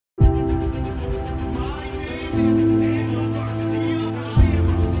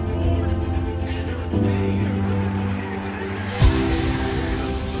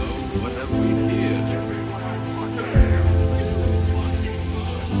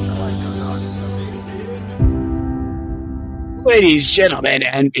Ladies, gentlemen,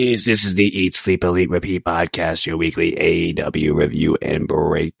 and this is the Eat, Sleep, Elite, Repeat podcast, your weekly AEW review and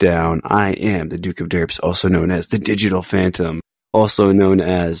breakdown. I am the Duke of Derps, also known as the Digital Phantom, also known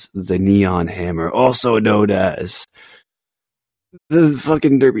as the Neon Hammer, also known as the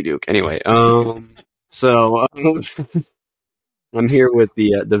fucking Derpy Duke. Anyway, so I'm here with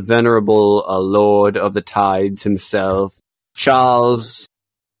the venerable Lord of the Tides himself, Charles.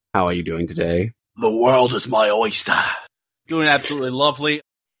 How are you doing today? The world is my oyster. Doing absolutely lovely.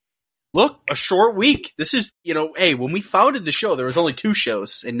 Look, a short week. This is, hey, when we founded the show, there was only 2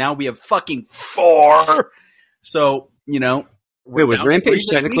 shows, and now we have fucking 4. So, Wait, was Rampage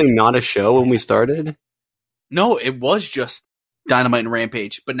technically not a show when we started? No, it was just Dynamite and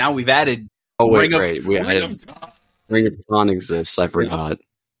Rampage, but now we've added. Oh, wait. Ring of Dawn exists. I forgot.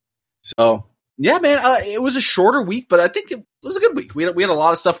 So, yeah, man, it was a shorter week, but I think it was a good week. We had a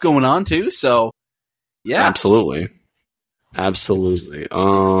lot of stuff going on, too, so, yeah. Absolutely. Yeah,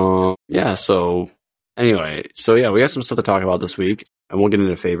 so anyway, we got some stuff to talk about this week, and we'll get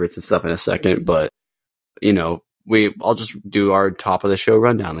into favorites and stuff in a second, but, I'll just do our top of the show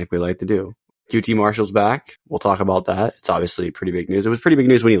rundown like we like to do. QT Marshall's back. We'll talk about that. It's obviously pretty big news. It was pretty big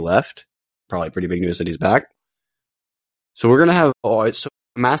news when he left. Probably pretty big news that he's back. So we're going to have, so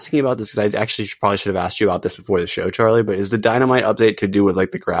I'm asking about this because I actually probably should have asked you about this before the show, Charlie, but is the Dynamite update to do with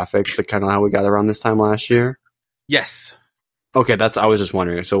like the graphics, like kind of how we got around this time last year? Yes. Okay, I was just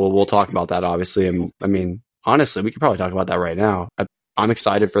wondering. So we'll talk about that, obviously. And I mean, honestly, we could probably talk about that right now. I'm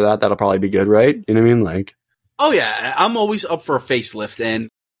excited for that. That'll probably be good, right? You know what I mean? Like, oh yeah, I'm always up for a facelift. And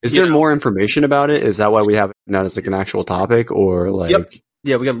is there more information about it? Is that why we have it not as like an actual topic, or like? Yep.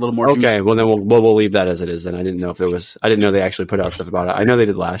 Yeah, we got a little more. Okay, well then we'll leave that as it is. Then I didn't know they actually put out stuff about it. I know they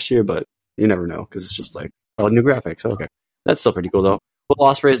did last year, but you never know because it's just like new graphics. Okay, that's still pretty cool though. Well,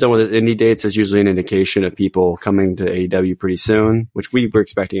 Ospreay's done with his indie dates is usually an indication of people coming to AEW pretty soon, which we were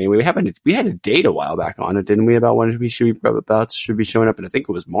expecting anyway. We had a date a while back on it, didn't we? About when should be showing up, and I think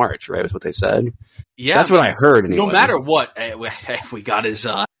it was March, right? Was what they said. Yeah, that's what I heard. Anyway. No matter what, we got his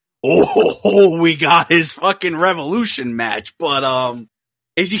we got his fucking Revolution match, but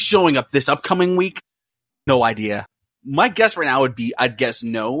is he showing up this upcoming week? No idea. My guess right now would be I'd guess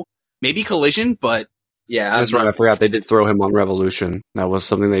no, maybe Collision, but. Yeah, that's right. I forgot they did throw him on Revolution. That was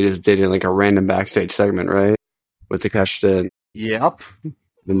something they just did in like a random backstage segment, right? With Takeshita. Yep.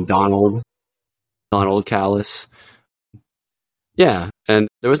 And Donald Callis. Yeah, and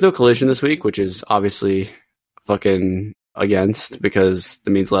there was no Collision this week, which is obviously fucking against because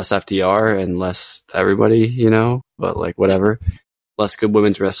it means less FTR and less everybody, But like whatever, less good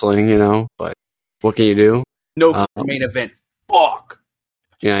women's wrestling, But what can you do? No main event. Fuck.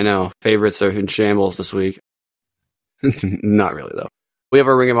 Yeah, I know. Favorites are in shambles this week. Not really, though. We have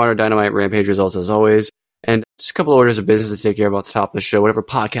our Ring of Honor Dynamite Rampage results, as always. And just a couple orders of business to take care of at the top of the show. Whatever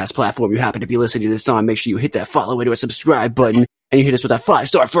podcast platform you happen to be listening to this on, make sure you hit that follow into a subscribe button. And you hit us with that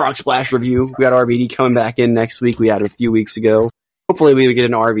 5-star Frog Splash review. We got RVD coming back in next week. We had it a few weeks ago. Hopefully we get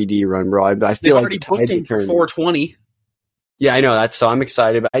an RVD run, bro. I feel like the tides are turning. 420. Yeah, I know. So I'm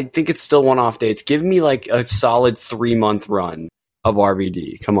excited. But I think it's still one-off dates. Give me like a solid 3-month run of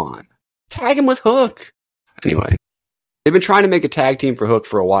RVD. Come on. Tag him with Hook. Anyway. They've been trying to make a tag team for Hook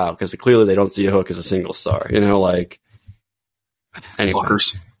for a while because clearly they don't see a Hook as a single star. Anyway.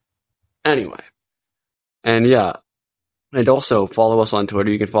 Fuckers. Anyway. And yeah. And also follow us on Twitter.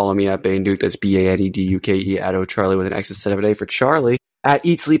 You can follow me at Bane Duke. That's BANEDUKE at O'Charlie with an X instead of an A for Charlie. At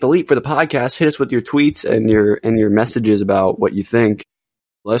Eat Sleep Elite for the podcast. Hit us with your tweets and your messages about what you think.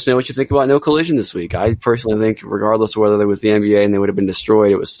 Let us know what you think about No Collision this week. I personally think, regardless of whether there was the NBA and they would have been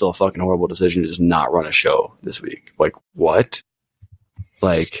destroyed, it was still a fucking horrible decision to just not run a show this week. Like, what?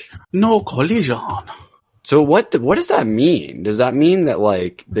 Like, No Collision. So what does that mean? Does that mean that,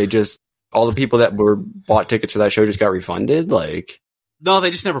 like, they just, all the people that bought tickets for that show just got refunded? Like, no,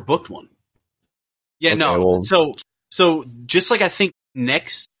 they just never booked one. Yeah, okay, no. Well, so just like I think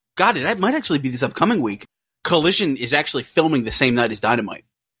next, God, it might actually be this upcoming week. Collision is actually filming the same night as Dynamite.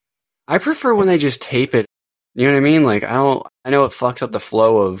 I prefer when they just tape it. You know what I mean? Like, I know it fucks up the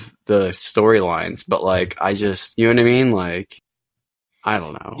flow of the storylines, but like, you know what I mean? Like, I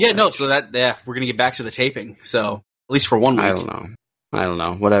don't know. Yeah, no, so we're going to get back to the taping. So, at least for 1 week. I don't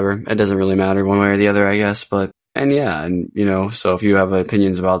know. Whatever. It doesn't really matter one way or the other, I guess. But, and yeah, and so if you have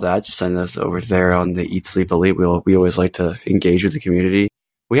opinions about that, just send us over there on the Eat Sleep Elite. We always like to engage with the community.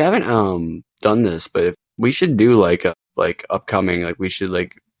 We haven't, done this, but we should do like upcoming, like we should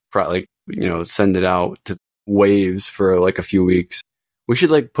send it out to waves for like a few weeks. We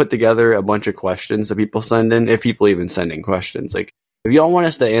should like put together a bunch of questions that people send in, if people even send in questions. Like if y'all want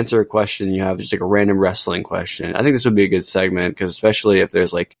us to answer a question, you have just like a random wrestling question. I think this would be a good segment, because especially if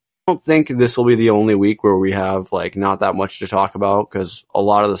there's like, I don't think this will be the only week where we have like not that much to talk about, because a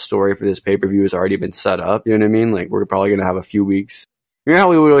lot of the story for this pay-per-view has already been set up. You know what I mean? Like we're probably going to have a few weeks. You know how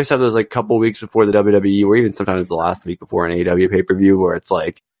we would always have those like couple weeks before the WWE, or even sometimes the last week before an AEW pay-per-view, where it's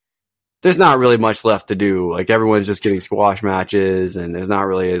like, there's not really much left to do. Like everyone's just getting squash matches and there's not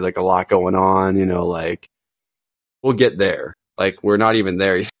really like a lot going on, you know, like we'll get there. Like we're not even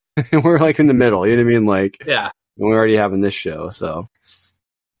there yet. We're like in the middle, you know what I mean? Like, yeah, we're already having this show. So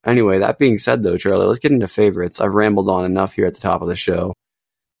anyway, that being said though, Charlie, let's get into favorites. I've rambled on enough here at the top of the show.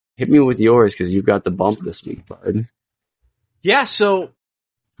 Hit me with yours, because you've got the bump this week, bud. Yeah. So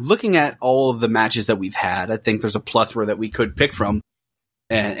looking at all of the matches that we've had, I think there's a plethora that we could pick from.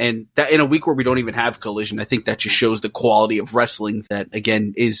 And that in a week where we don't even have Collision, I think that just shows the quality of wrestling that,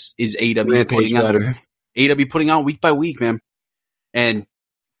 again, is AEW putting out. AEW putting out week by week, man. And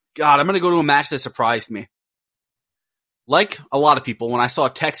God, I'm going to go to a match that surprised me. Like a lot of people, when I saw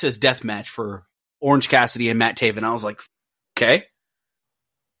Texas Death Match for Orange Cassidy and Matt Taven, I was like, okay.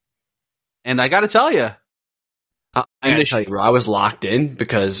 And I got to tell you, I was locked in,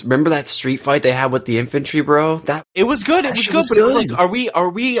 because remember that street fight they had with the infantry, bro? That it was good. It was good, but it was like, are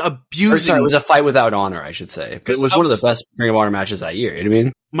we abusing? Or sorry, it was a fight without honor, I should say. But it was one of the best Ring of Honor matches that year. You know what I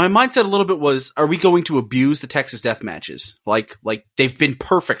mean? My mindset a little bit was, are we going to abuse the Texas Death Matches? Like they've been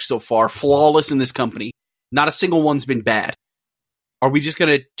perfect so far, flawless in this company. Not a single one's been bad. Are we just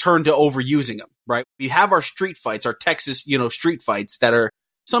going to turn to overusing them? Right? We have our street fights, our Texas, street fights that are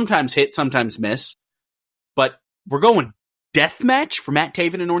sometimes hit, sometimes miss, but we're going death match for Matt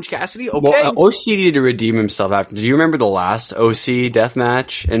Taven and Orange Cassidy? Okay. Well, OC needed to redeem himself after. Do you remember the last OC death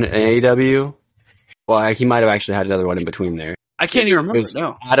match in AEW? Well, he might have actually had another one in between there. I can't even remember. It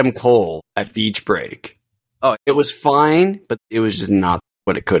was Adam Cole at Beach Break. Oh, it was fine, but it was just not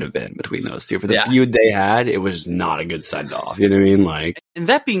what it could have been between those two. For the feud they had, it was not a good send-off. You know what I mean? Like, and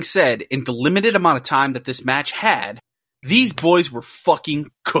that being said, in the limited amount of time that this match had, these boys were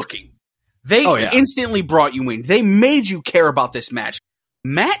fucking cooking. They instantly brought you in. They made you care about this match.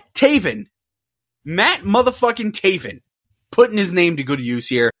 Matt motherfucking Taven, putting his name to good use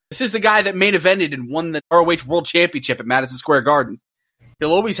here. This is the guy that main evented and won the ROH World Championship at Madison Square Garden.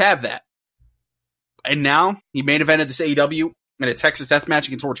 He'll always have that. And now he main evented this AEW in a Texas Death Match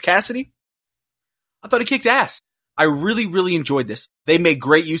against Orange Cassidy. I thought he kicked ass. I really, really enjoyed this. They made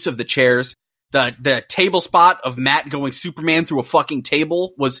great use of the chairs. The table spot of Matt going Superman through a fucking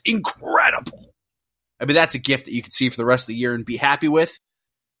table was incredible. I mean, that's a gift that you can see for the rest of the year and be happy with.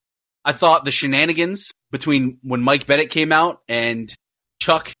 I thought the shenanigans between when Mike Bennett came out and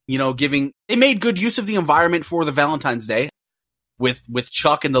Chuck, they made good use of the environment for the Valentine's Day with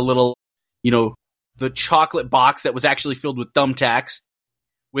Chuck and the little, the chocolate box that was actually filled with thumbtacks,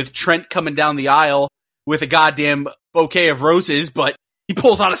 with Trent coming down the aisle with a goddamn bouquet of roses, but he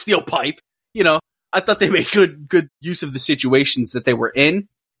pulls out a steel pipe. I thought they made good use of the situations that they were in.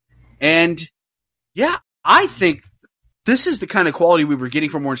 And yeah, I think this is the kind of quality we were getting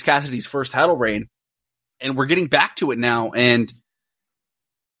from Orange Cassidy's first title reign. And we're getting back to it now. And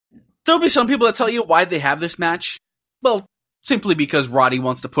there'll be some people that tell you why they have this match. Well, simply because Roddy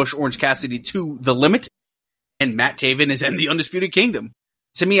wants to push Orange Cassidy to the limit. And Matt Taven is in the Undisputed Kingdom.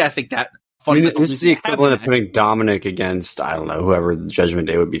 To me, I think that this is the equivalent of putting Dominic against, I don't know, whoever Judgment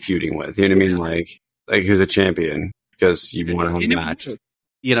Day would be feuding with. You know what I mean? Like who's a champion, because you want to have a match.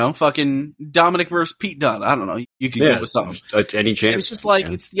 Fucking Dominic versus Pete Dunne. I don't know. You could go with something. Any chance. It's just like,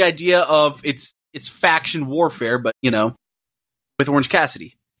 it's the idea of it's faction warfare, but, with Orange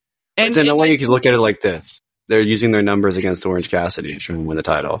Cassidy. And then you could look at it like this. They're using their numbers against Orange Cassidy to win the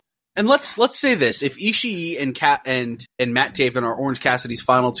title. And let's say this: if Ishii and Matt Taven are Orange Cassidy's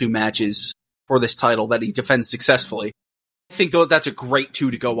final two matches for this title that he defends successfully, I think that's a great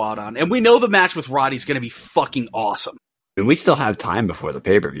two to go out on. And we know the match with Roddy's going to be fucking awesome. And we still have time before the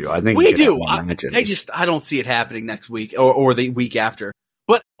pay-per-view. I think we do. I don't see it happening next week or the week after.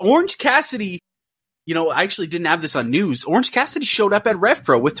 But Orange Cassidy, I actually didn't have this on news. Orange Cassidy showed up at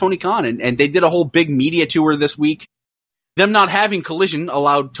RevPro with Tony Khan, and they did a whole big media tour this week. Them not having Collision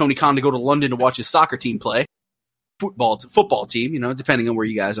allowed Tony Khan to go to London to watch his soccer team play. Football team, depending on where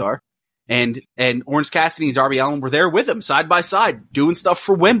you guys are. And Orange Cassidy and Darby Allin were there with him, side by side, doing stuff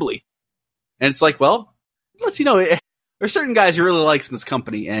for Wembley. And it's like, well, there's certain guys he really likes in this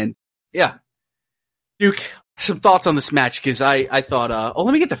company. And yeah. Duke, some thoughts on this match, because I thought,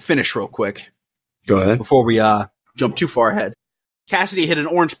 let me get the finish real quick. Go ahead. Before we jump too far ahead. Cassidy hit an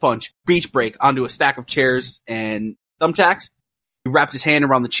orange punch, beach break, onto a stack of chairs and thumbtacks. He wrapped his hand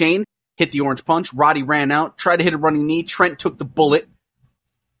around the chain, hit the orange punch. Roddy ran out, tried to hit a running knee. Trent took the bullet.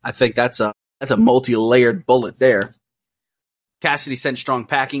 I think that's a multi-layered bullet there. Cassidy sent Strong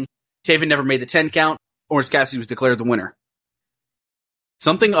packing. Taven never made the 10 count. Orange Cassidy was declared the winner.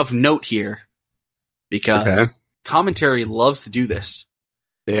 Something of note here, because commentary loves to do this.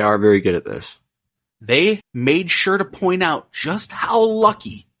 They are very good at this. They made sure to point out just how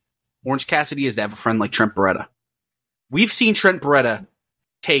lucky Orange Cassidy is to have a friend like Trent Beretta. We've seen Trent Beretta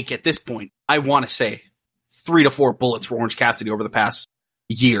take, at this point, I want to say, 3 to 4 bullets for Orange Cassidy over the past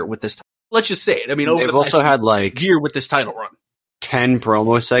year with this. Let's just say it. I mean, over they've also had year with this title run. 10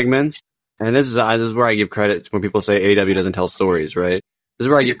 promo segments. And this is where I give credit when people say AEW doesn't tell stories, right? This is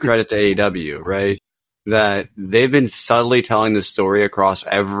where I give credit to AEW, right? That they've been subtly telling the story across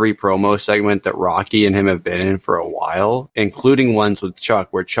every promo segment that Rocky and him have been in for a while, including ones with Chuck,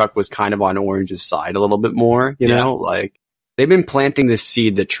 where Chuck was kind of on Orange's side a little bit more, you know? Like, they've been planting this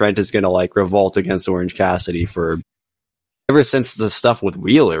seed that Trent is going to, like, revolt against Orange Cassidy for ever since the stuff with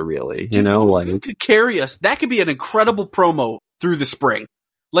Wheeler, really, you know? Like, it could carry us. That could be an incredible promo through the spring.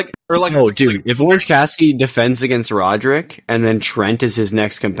 If Orange Cassidy defends against Roderick and then Trent is his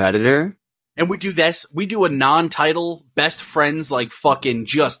next competitor, and we do this, we do a non-title best friends, like fucking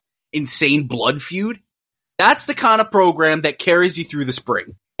just insane blood feud. That's the kind of program that carries you through the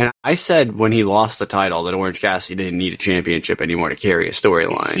spring. And I said when he lost the title that Orange Cassidy didn't need a championship anymore to carry a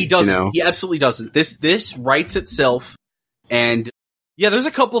storyline. He doesn't. You know? He absolutely doesn't. This writes itself. And yeah, there's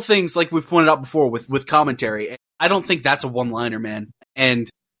a couple things like we've pointed out before with commentary. I don't think that's a one-liner, man. And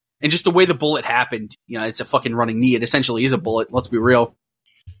just the way the bullet happened, you know, it's a fucking running knee. It essentially is a bullet. Let's be real.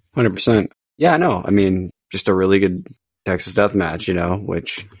 100%. Yeah, no, I mean, just a really good Texas Death Match, you know,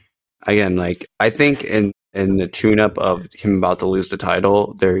 which, again, like, I think in the tune-up of him about to lose the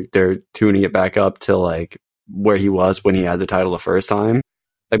title, they're tuning it back up to, like, where he was when he had the title the first time.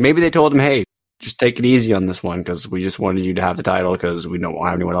 Like, maybe they told him, hey, just take it easy on this one, because we just wanted you to have the title, because we don't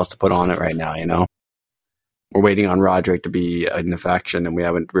have anyone else to put on it right now, you know? We're waiting on Roderick to be in faction, and we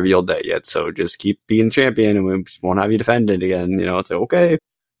haven't revealed that yet, so just keep being champion, and we just won't have you defend it again, you know? It's like, okay,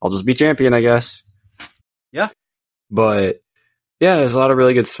 I'll just be champion, I guess. Yeah. But, yeah, there's a lot of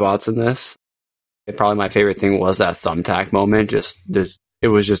really good spots in this. Probably my favorite thing was that thumbtack moment. It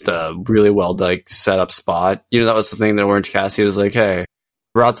was just a really well, like, set up spot. You know, that was the thing that Orange Cassidy was like, hey,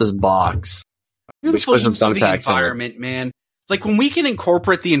 we're out this box. Beautiful use of the environment, man. Like, when we can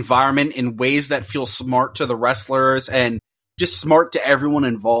incorporate the environment in ways that feel smart to the wrestlers and just smart to everyone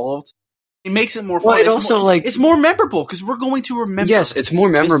involved, it makes it more fun. Well, it's more memorable because we're going to remember. Yes, it's more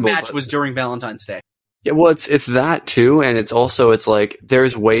memorable. This match was during Valentine's Day. Yeah, well, it's that too, and it's like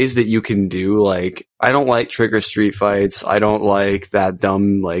there's ways that you can do, like, I don't like trigger street fights. I don't like that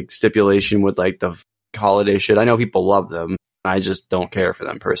dumb, like, stipulation with, like, the holiday shit. I know people love them. I just don't care for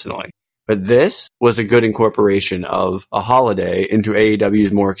them personally. But this was a good incorporation of a holiday into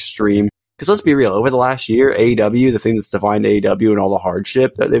AEW's more extreme. Because let's be real, over the last year, AEW, the thing that's defined AEW and all the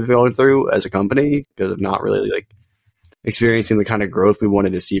hardship that they've gone through as a company, because of not really, like, experiencing the kind of growth we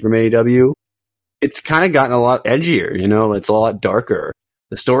wanted to see from AEW, it's kind of gotten a lot edgier, you know? It's a lot darker.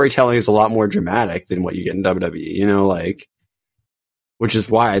 The storytelling is a lot more dramatic than what you get in WWE, you know? Like, which is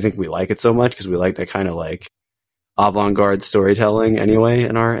why I think we like it so much, because we like that kind of, like, avant-garde storytelling anyway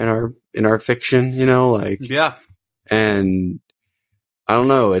in our fiction, you know? Like, yeah. And I don't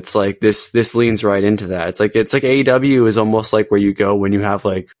know, it's like this leans right into that. It's like AEW is almost like where you go when you have,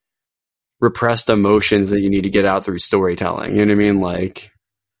 like, repressed emotions that you need to get out through storytelling. You know what I mean? Like,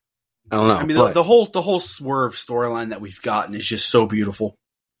 I don't know. I mean, the whole Swerve storyline that we've gotten is just so beautiful.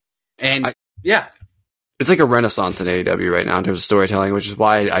 And yeah, it's like a renaissance in AEW right now in terms of storytelling, which is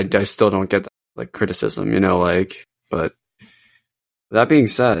why I still don't get that, like, criticism, you know, like, but that being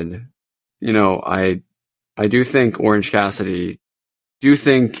said, you know, I do think Orange Cassidy,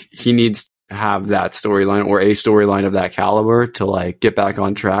 he needs to have that storyline or a storyline of that caliber to, like, get back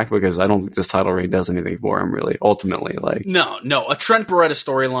on track, because I don't think this title reign does anything for him, really, ultimately. Like, no, a Trent Beretta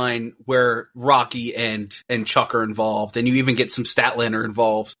storyline where Rocky and Chuck are involved, and you even get some Statlander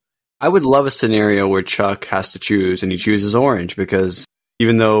involved. I would love a scenario where Chuck has to choose, and he chooses Orange, because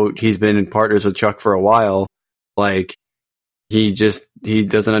even though he's been in partners with Chuck for a while, like, he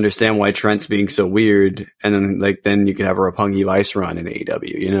doesn't understand why Trent's being so weird, and then you can have a Roppongi Vice run in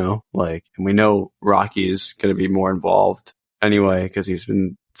AEW, you know? Like, and we know Rocky is going to be more involved anyway, because he's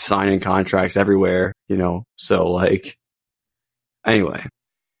been signing contracts everywhere, you know? So, like, anyway, I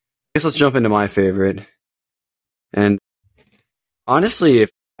guess let's jump into my favorite. And honestly, if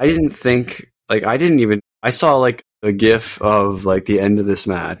I didn't think Like, I saw, like, a GIF of, like, the end of this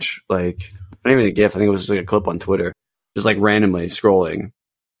match. Like, not even a GIF, I think it was just, like, a clip on Twitter. Just, like, randomly scrolling.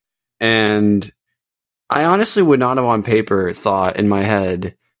 And I honestly would not have on paper thought in my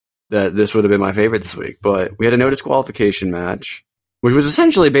head that this would have been my favorite this week. But we had a no disqualification match, which was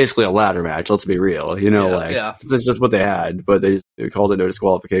essentially basically a ladder match, let's be real. It's just what they had. But they called it no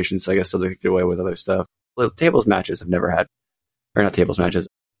disqualification, so I guess so they could get away with other stuff. Tables matches have never had, or not tables matches,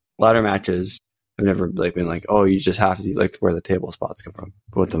 ladder matches have never like been like, oh, you just have to like where the table spots come from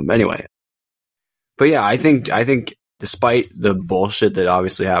with them anyway. But yeah, I think despite the bullshit that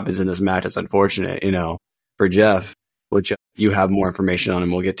obviously happens in this match, it's unfortunate, for Jeff, which you have more information on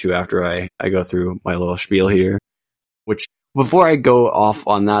and we'll get to after I go through my little spiel here. Which before I go off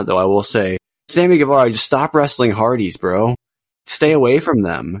on that though, I will say, Sammy Guevara, just stop wrestling Hardys, bro. Stay away from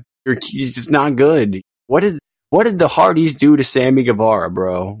them. It's not good. What did the Hardys do to Sammy Guevara,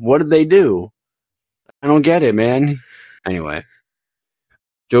 bro? What did they do? I don't get it, man. Anyway,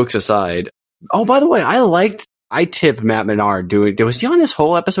 jokes aside. Oh, by the way, I tipped Matt Menard was he on this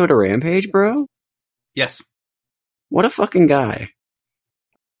whole episode of Rampage, bro? Yes. What a fucking guy.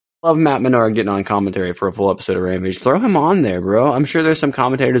 Love Matt Menard getting on commentary for a full episode of Rampage. Throw him on there, bro. I'm sure there's some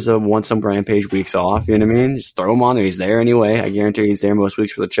commentators that want some Rampage weeks off, you know what I mean? Just throw him on there. He's there anyway. I guarantee he's there most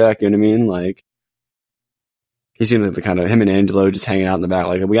weeks for the check, you know what I mean? Like, he seems like the kind of, him and Angelo just hanging out in the back,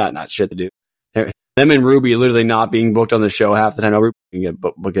 like, we got not shit to do. Them and Ruby literally not being booked on the show half the time. Ruby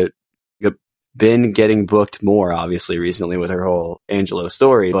been getting booked more, obviously, recently with her whole Angelo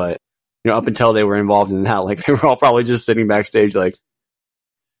story, but, up until they were involved in that, like, they were all probably just sitting backstage like,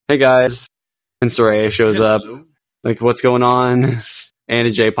 hey guys, and Saraya shows up, like, what's going on?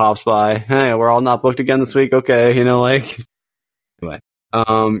 Anna J pops by, hey, we're all not booked again this week, okay, anyway.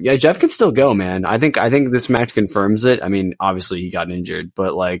 Yeah, Jeff can still go, man. I think this match confirms it. I mean, obviously he got injured,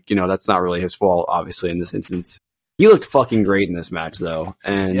 but like, that's not really his fault, obviously, in this instance. He looked fucking great in this match, though.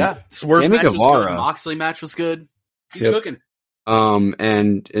 And yeah, Swerve Sammy match was Guevara, good. Moxley match was good. He's cooking.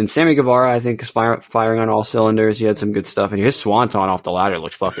 And Sammy Guevara, I think, is firing on all cylinders. He had some good stuff, and his swanton off the ladder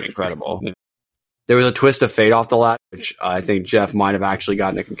looked fucking incredible. There was a twist of fate off the ladder, which I think Jeff might have actually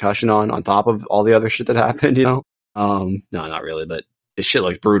gotten a concussion on top of all the other shit that happened, No, not really, but this shit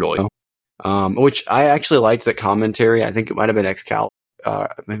looked brutal, which I actually liked the commentary. I think it might have been Excalibur.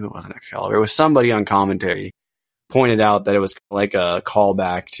 Maybe it wasn't Excalibur. It was somebody on commentary pointed out that it was like a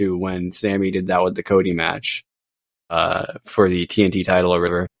callback to when Sammy did that with the Cody match for the TNT title or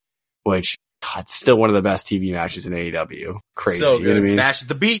whatever, which, God, still one of the best TV matches in AEW. Crazy. So good. You know what I mean? Bash at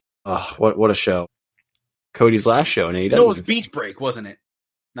the Beach. Oh, what a show. Cody's last show in AEW. No, it was Beach Break, wasn't it?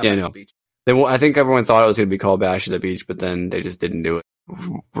 Not yeah, Bash no. Beach. I think everyone thought it was going to be called Bash at the Beach, but then they just didn't do it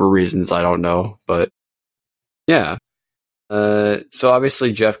for reasons I don't know. But yeah. So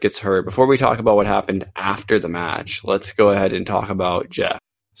obviously Jeff gets hurt. Before we talk about what happened after the match, let's go ahead and talk about Jeff.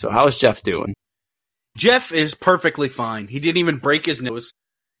 So how's Jeff doing? Jeff is perfectly fine. He didn't even break his nose.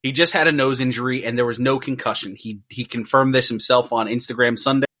 He just had a nose injury and there was no concussion. He confirmed this himself on Instagram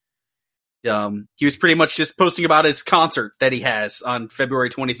Sunday. He was pretty much just posting about his concert that he has on February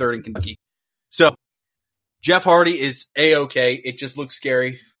 23rd in Kentucky. So Jeff Hardy is A-okay. It just looks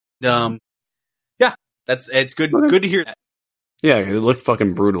scary. Yeah, it's good. Okay. Good to hear that. Yeah, it looked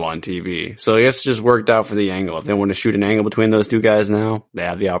fucking brutal on TV. So I guess it just worked out for the angle. If they want to shoot an angle between those two guys now, they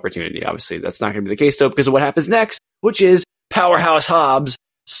have the opportunity. Obviously, that's not going to be the case, though, because of what happens next, which is Powerhouse Hobbs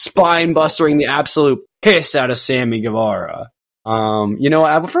spine-bustering the absolute piss out of Sammy Guevara.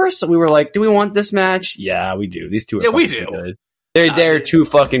 At first we were like, do we want this match? Yeah, we do. These two are we do. Good. They're too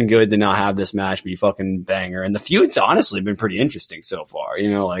fucking good to not have this match be fucking banger. And the feud's honestly been pretty interesting so far.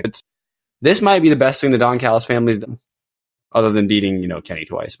 This might be the best thing the Don Callis family's done. Other than beating, Kenny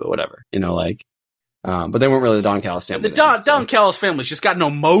twice, but whatever. But they weren't really the Don Callis family. The Don Callis family's just got no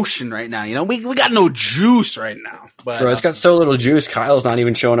motion right now. We got no juice right now. But bro, it's got so little juice. Kyle's not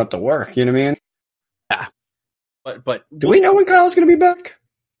even showing up to work. You know what I mean? Yeah. But do we know when Kyle's going to be back?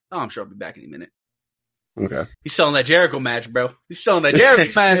 Oh, I'm sure I'll be back in a minute. Okay. He's selling that Jericho match, bro. He's selling that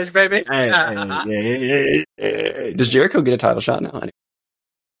Jericho match, baby. Does Jericho get a title shot now?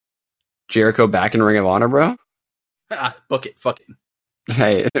 Jericho back in Ring of Honor, bro? Book it. Fuck it.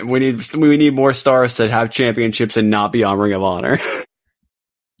 Hey, we need more stars to have championships and not be on Ring of Honor.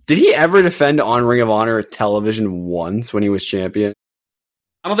 Did he ever defend on Ring of Honor television once when he was champion?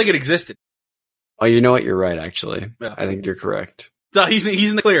 I don't think it existed. Oh, you know what? You're right, actually. Yeah. I think you're correct. No, he's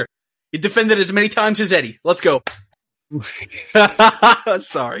in the clear. He defended as many times as Eddie. Let's go.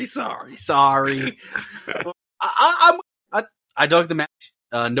 Sorry. I dug the match.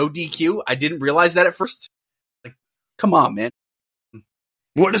 No DQ. I didn't realize that at first. Like, come on, man.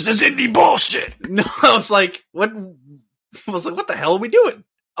 What is this indie bullshit? No, I was like, what? I was like, what the hell are we doing?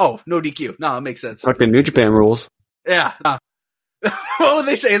 Oh, no DQ. No, it makes sense. Fucking New Japan rules. Yeah. What would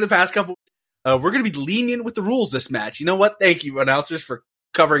they say in the past couple? We're going to be lenient with the rules this match. You know what? Thank you, announcers, for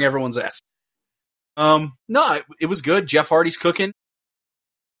covering everyone's ass. No, it was good. Jeff Hardy's cooking.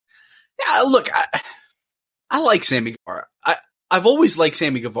 Yeah, look, I like Sammy Guevara. I've always liked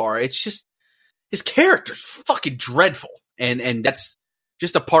Sammy Guevara. It's just his character's fucking dreadful, and that's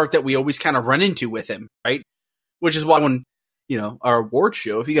just a part that we always kind of run into with him, right? Which is why when our award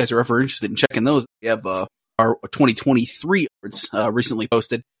show, if you guys are ever interested in checking those, we have our 2023 awards recently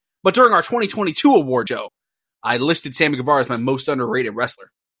posted. But during our 2022 award show, I listed Sammy Guevara as my most underrated wrestler.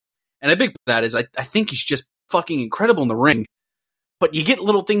 And a big part of that is I think he's just fucking incredible in the ring. But you get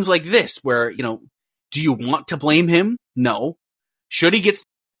little things like this where, do you want to blame him? No. Should he get...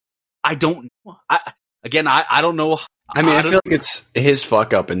 I don't know. I don't know. I mean, I feel like it's his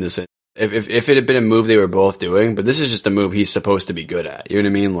fuck up in this. If it had been a move they were both doing, but this is just a move he's supposed to be good at. You know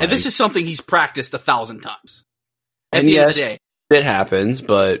what I mean? Like, and this is something he's practiced 1,000 times. At and the yes, end of the day. It happens,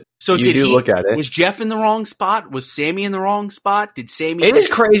 but so you do look at it. Was Jeff in the wrong spot? Was Sammy in the wrong spot? Did Sammy... It is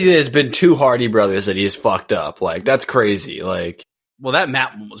crazy that it's been two Hardy brothers that he's fucked up. Like, that's crazy. Like, well, that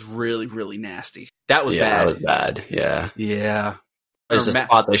Matt one was really, really nasty. That was bad. That was bad. Yeah. Yeah. That was a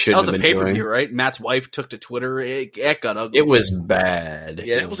spot they shouldn't have been doing. That was a pay-per-view, right? Matt's wife took to Twitter. It got ugly. It was bad.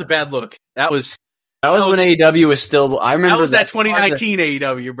 Yeah, it was a bad look. That was when AEW was still... I remember that was that 2019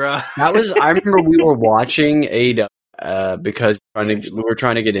 AEW, bro. I remember we were watching AEW because we were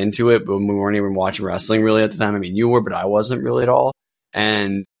trying to get into it, but we weren't even watching wrestling really at the time. I mean, you were, but I wasn't really at all.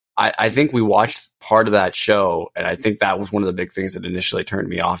 And I think we watched part of that show, and I think that was one of the big things that initially turned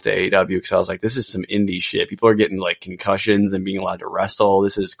me off to AEW, because I was like, this is some indie shit. People are getting like concussions and being allowed to wrestle.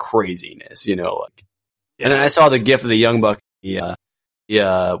 This is craziness, And then I saw the gif of the Young Buck,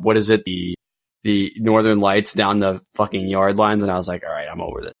 what is it? The Northern Lights down the fucking yard lines, and I was like, all right, I'm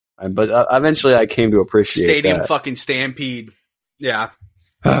over this. But eventually I came to appreciate Stadium fucking stampede. Yeah.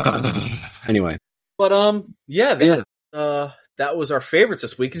 Anyway. But, that was our favorites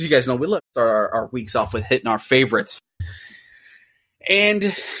this week. As you guys know, we love to start our weeks off with hitting our favorites.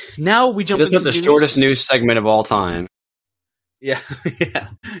 And now we jump into the shortest news segment of all time. Yeah. Yeah.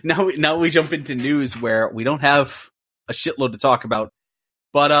 Now we jump into news where we don't have a shitload to talk about.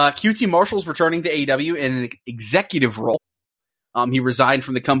 But QT Marshall's returning to AEW in an executive role. He resigned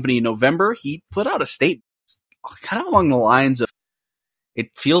from the company in November. He put out a statement kind of along the lines of, it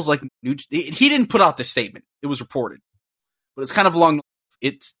feels like he didn't put out this statement. It was reported. But it's kind of along,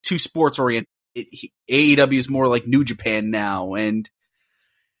 it's too sports oriented. AEW is more like New Japan now. And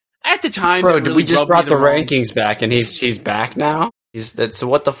at the time, bro, we just brought the rankings back, and he's back now? So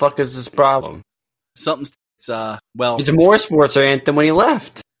what the fuck is this problem? Something's, it's more sports oriented than when he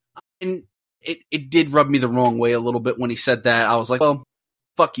left. And it did rub me the wrong way a little bit when he said that. I was like, well,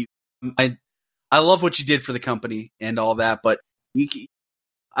 fuck you. I love what you did for the company and all that, but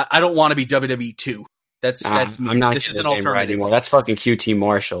I don't want to be WWE 2. That's me. I'm not this is an alternative right anymore. That's fucking QT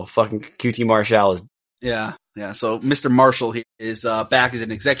Marshall. Fucking QT Marshall is... Yeah. So Mr. Marshall here is back as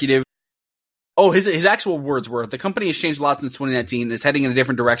an executive. Oh, his actual words were, the company has changed a lot since 2019 and is heading in a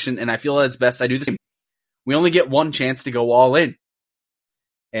different direction, and I feel that it's best I do the same. We only get one chance to go all in.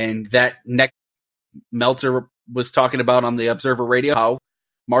 And that next Meltzer was talking about on the Observer Radio how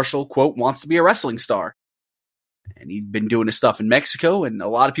Marshall, quote, wants to be a wrestling star. And he'd been doing his stuff in Mexico, and a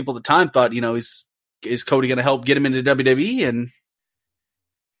lot of people at the time thought, is Cody going to help get him into WWE? And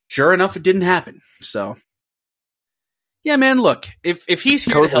sure enough, it didn't happen. So, yeah, man, look, if he's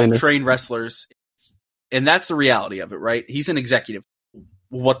here to help train wrestlers, and that's the reality of it, right? He's an executive.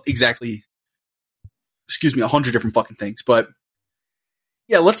 What exactly? 100 different fucking things. But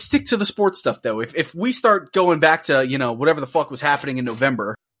yeah, let's stick to the sports stuff, though. If we start going back to, whatever the fuck was happening in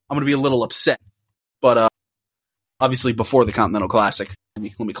November, I'm going to be a little upset. But obviously before the Continental Classic.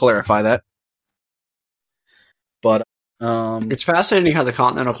 Let me clarify that. But it's fascinating how the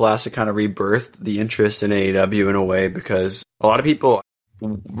Continental Classic kind of rebirthed the interest in AEW in a way, because a lot of people,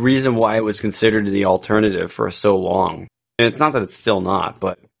 reason why it was considered the alternative for so long, and it's not that it's still not,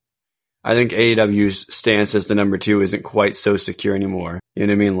 but I think AEW's stance as the number 2 isn't quite so secure anymore. You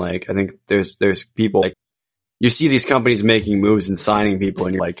know what I mean? Like, I think there's people, like, you see these companies making moves and signing people,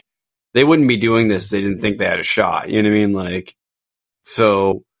 and you're like, they wouldn't be doing this if they didn't think they had a shot. You know what I mean? Like,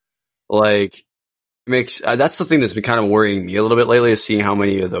 so, like, that's the thing that's been kind of worrying me a little bit lately, is seeing how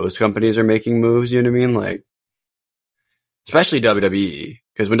many of those companies are making moves. You know what I mean? Like, especially WWE,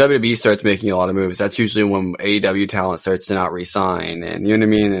 because when WWE starts making a lot of moves, that's usually when AEW talent starts to not resign, and you know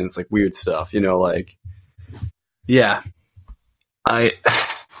what I mean? And it's like weird stuff, like, yeah. I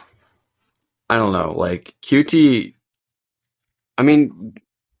don't know. Like QT. I mean,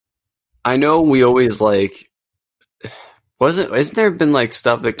 I know we always like. Isn't there been like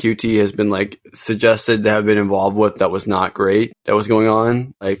stuff that QT has been like suggested to have been involved with that was not great that was going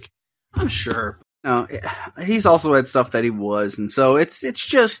on? Like, I'm sure. No, he's also had stuff that he was, and so it's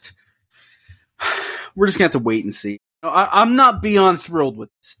just we're just gonna have to wait and see. I'm not beyond thrilled with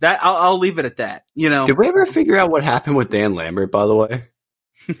this. That I'll leave it at that. You know, did we ever figure out what happened with Dan Lambert? By the way,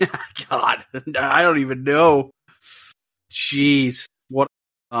 God, I don't even know. Jeez, what?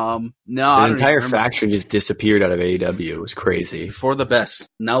 No, the entire faction just disappeared out of AEW. It was crazy. For the best.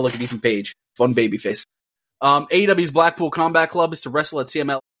 Now look at Ethan Page, fun babyface. AEW's Blackpool Combat Club is to wrestle at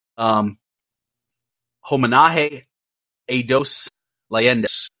CML. Homenaje a dos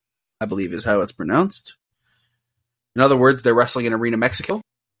leyendas, I believe is how it's pronounced. In other words, they're wrestling in Arena Mexico.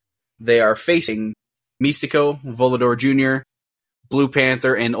 They are facing Místico, Volador Jr., Blue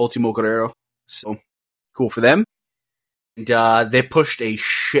Panther, and Ultimo Guerrero. So, cool for them. And they pushed a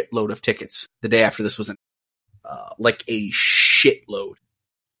shitload of tickets the day after this was in. Like a shitload.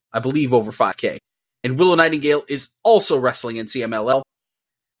 I believe over 5K. And Willow Nightingale is also wrestling in CMLL.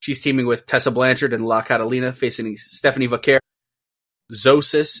 She's teaming with Tessa Blanchard and La Catalina, facing Stephanie Vaquer,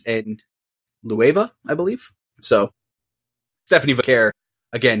 Zosis, and Lueva, I believe. So, Stephanie Vaquer,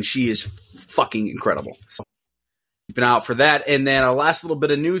 again, she is fucking incredible. So, keep an eye out for that. And then our last little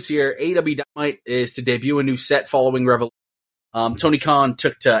bit of news here, AEW Dynamite is to debut a new set following Revolution. Tony Khan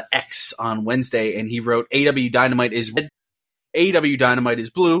took to X on Wednesday, and he wrote, AEW Dynamite is red, AEW Dynamite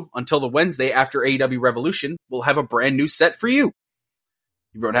is blue. Until the Wednesday after AEW Revolution, we'll have a brand new set for you.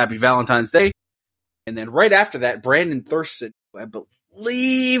 He wrote Happy Valentine's Day. And then right after that, Brandon Thurston, I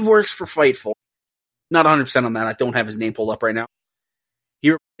believe works for Fightful. Not 100% on that. I don't have his name pulled up right now.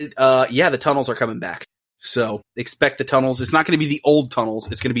 He reported, the tunnels are coming back. So expect the tunnels. It's not going to be the old tunnels.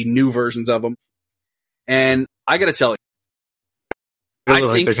 It's going to be new versions of them. And I got to tell you, I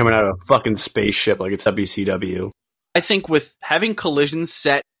think they're coming out of a fucking spaceship like it's WCW. I think with having collisions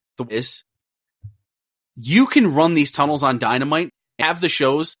set the way this, you can run these tunnels on Dynamite, have the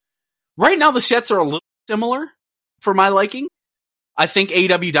shows. Right now, the sets are a little similar for my liking. I think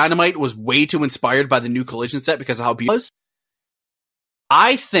AEW Dynamite was way too inspired by the new collision set because of how beautiful it was.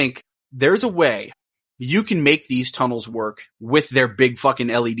 I think there's a way you can make these tunnels work with their big fucking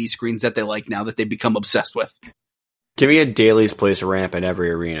LED screens that they like now that they've become obsessed with. Give me a Daly's Place ramp in every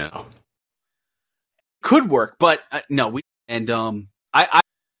arena. Could work, but no. I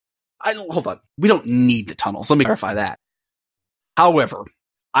hold on. We don't need the tunnels. Let me clarify that. However,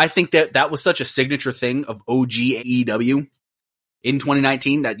 I think that was such a signature thing of OG AEW in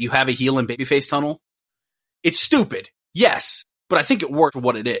 2019 that you have a heel and babyface tunnel. It's stupid, yes, but I think it worked for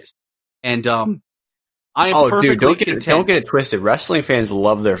what it is. And I am perfectly content. Don't get it twisted. Wrestling fans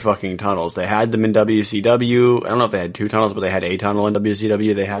love their fucking tunnels. They had them in WCW. I don't know if they had two tunnels, but they had a tunnel in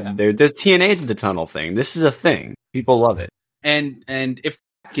WCW. They had there's TNA did the tunnel thing. This is a thing. People love it. And if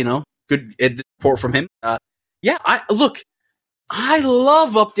good report from him. I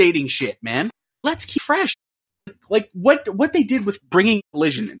love updating shit, man. Let's keep fresh. Like what they did with bringing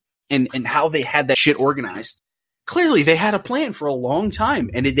Collision and how they had that shit organized. Clearly, they had a plan for a long time,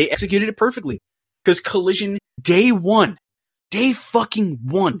 and they executed it perfectly. Because Collision, day fucking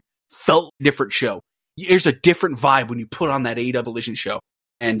one, felt a different show. There's a different vibe when you put on that AEW Collision show.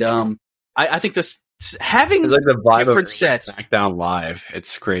 And I think this having it's like the vibe different of sets SmackDown Live.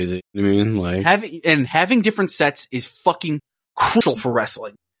 It's crazy. I mean, like having different sets is fucking crucial for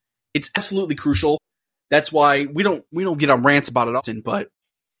wrestling. It's absolutely crucial. That's why we don't get on rants about it often, but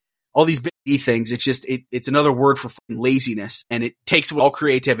all these big things, it's another word for fucking laziness, and it takes away all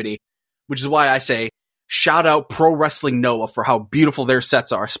creativity. Which is why I say, shout out Pro Wrestling Noah for how beautiful their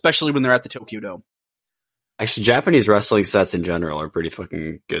sets are, especially when they're at the Tokyo Dome. Actually, Japanese wrestling sets in general are pretty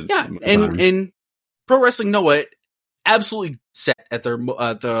fucking good. Yeah, and Pro Wrestling Noah absolutely set at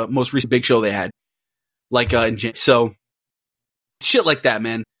the most recent big show they had. So, shit like that,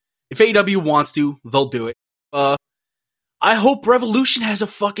 man. If AEW wants to, they'll do it. I hope Revolution has a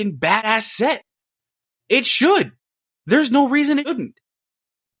fucking badass set. It should. There's no reason it shouldn't.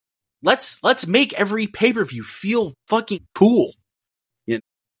 Let's make every pay-per-view feel fucking cool.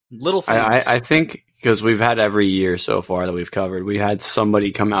 Little things. I think because we've had every year so far that we've covered, we had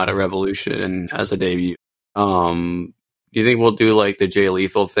somebody come out at Revolution and as a debut. Do you think we'll do like the Jay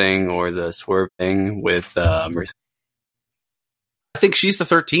Lethal thing or the Swerve thing with Mercy? I think she's the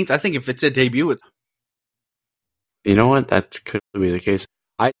 13th. I think if it's a debut, it's... You know what? That could be the case.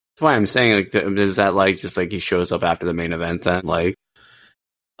 That's why I'm saying, like, is that like just like he shows up after the main event then? Like,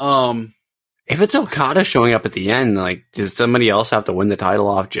 If it's Okada showing up at the end, like, does somebody else have to win the title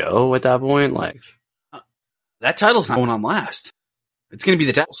off Joe at that point? Like, that title's not going on last. It's going to be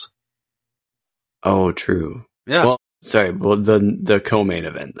the titles. oh, true. Yeah. Well, sorry. Well, the co-main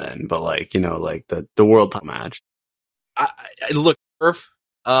event then, but like, like the world title match. Look, Irv,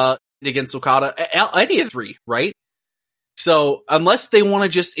 against Okada, any of the three, right? So unless they want to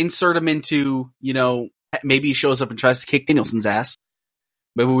just insert him into, maybe he shows up and tries to kick Danielson's ass,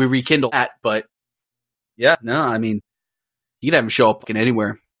 maybe we rekindle that. But yeah, no, I mean, you could have him show up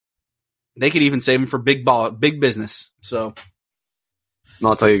anywhere. They could even save him for big business. So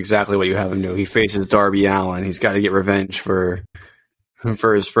I'll tell you exactly what you have him do. He faces Darby Allin. He's got to get revenge for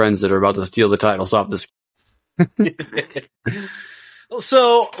his friends that are about to steal the titles off this.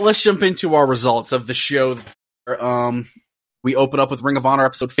 So let's jump into our results of the show. We open up with Ring of Honor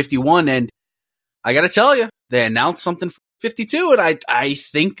episode 51, and I got to tell you, they announced something for 52, and I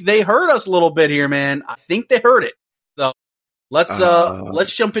think they heard us a little bit here, man. I think they heard it. So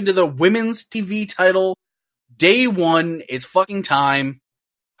let's jump into the women's TV title. Day one, it's fucking time.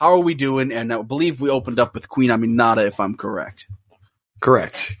 How are we doing? And I believe we opened up with Queen Aminata, if I'm correct.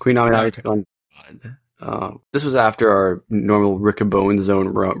 Correct. Queen Aminata took on. This was after our normal Rickabone zone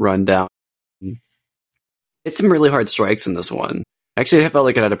rundown. It's some really hard strikes in this one. Actually, I felt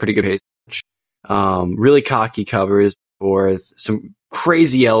like it had a pretty good pace. Really cocky covers for some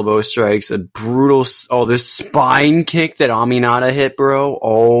crazy elbow strikes, a brutal. Oh, this spine kick that Aminata hit, bro.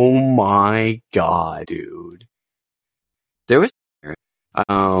 Oh my god, dude. There was.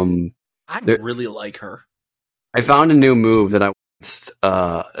 I really like her. I found a new move that I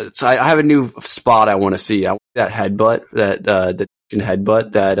have a new spot I want to see. I want that headbutt, the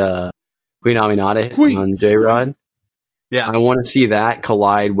headbutt that Queen Aminata hit on J-Rod. Yeah. I want to see that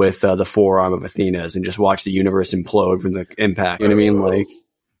collide with the forearm of Athena's and just watch the universe implode from the impact. You know what I mean? Like,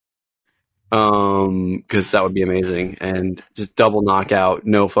 because that would be amazing. And just double knockout,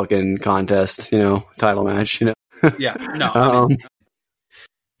 no fucking contest, title match, Yeah, no.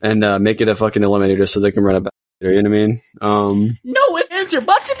 And make it a fucking eliminator so they can run it back. You know what I mean? No ifs, ands, or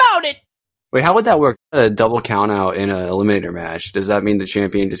buts about it. Wait, how would that work? A double count out in an eliminator match. Does that mean the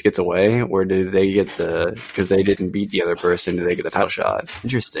champion just gets away? Or do they get because they didn't beat the other person, do they get the title shot?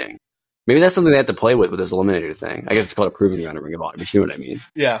 Interesting. Maybe that's something they have to play with this eliminator thing. I guess it's called a proving ground to Ring of Honor, but you know what I mean.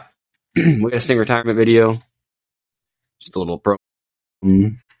 Yeah. We got a Sting retirement video. Just a little pro.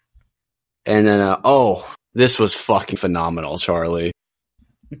 And then, this was fucking phenomenal, Charlie.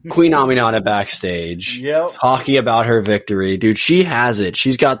 Queen Aminata backstage, talking about her victory. Dude, she has it.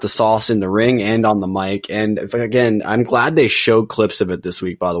 She's got the sauce in the ring and on the mic. And again, I'm glad they showed clips of it this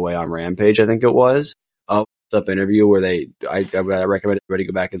week, by the way, on Rampage, I think it was. Up interview where I recommend everybody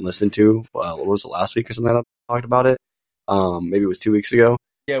go back and listen to. What was it, last week or something that I talked about it? Maybe it was 2 weeks ago.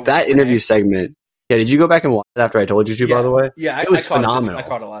 Yeah, that interview segment. Yeah, did you go back and watch it after I told you to, by the way? Yeah, it was phenomenal. I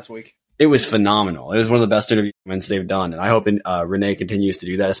caught it last week. It was phenomenal. It was one of the best interviews they've done. And I hope Renee continues to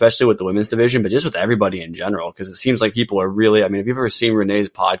do that, especially with the women's division, but just with everybody in general, because it seems like people are really, have you ever seen Renee's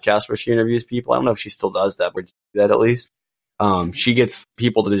podcast where she interviews people? I don't know if she still does that, but that at least. She gets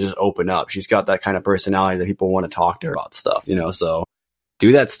people to just open up. She's got that kind of personality that people want to talk to her about stuff, so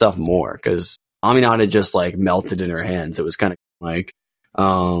do that stuff more, because Aminata just like melted in her hands. It was kind of like,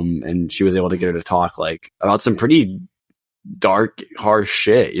 and she was able to get her to talk like about some pretty dark, harsh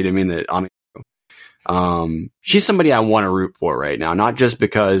shit. You know what I mean? That she's somebody I want to root for right now, not just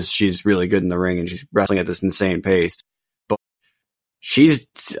because she's really good in the ring and she's wrestling at this insane pace, but she's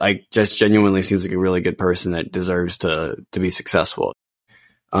like just genuinely seems like a really good person that deserves to be successful.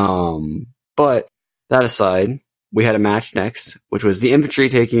 But that aside, we had a match next, which was the Infantry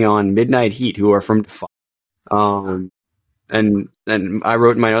taking on Midnight Heat, who are from Defy. And I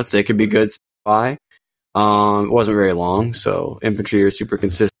wrote in my notes they could be good. Defy. It wasn't very long, so Infantry are super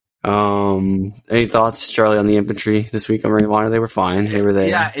consistent. Any thoughts, Charlie, on the Infantry this week on Ring of Honor? They were fine. They were there.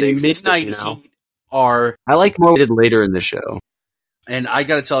 Yeah, and Midnight Heat are... I like more we did later in the show. And I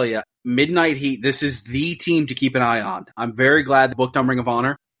gotta tell you, Midnight Heat, this is the team to keep an eye on. I'm very glad they booked on Ring of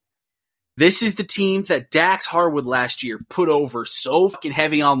Honor. This is the team that Dax Harwood last year put over so fucking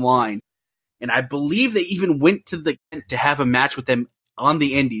heavy online. And I believe they even went to have a match with them on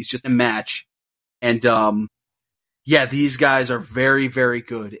the Indies, just a match. And, these guys are very, very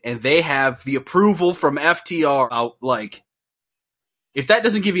good. And they have the approval from FTR out, like, if that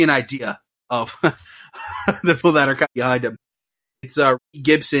doesn't give you an idea of the people that are behind them, it's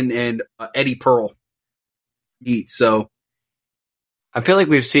Gibson and Eddie Pearl. So I feel like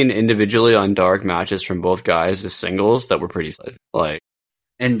we've seen individually on Dark matches from both guys as singles that were pretty solid. Like,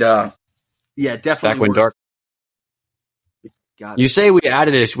 and definitely back when Dark. God. You say we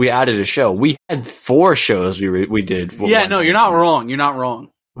added a show. We had 4 shows we did. Yeah, no, you're not wrong. You're not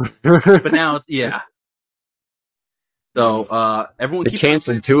wrong. But now it's So everyone keep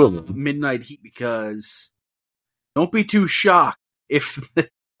canceling 2 of them. Midnight Heat, because don't be too shocked if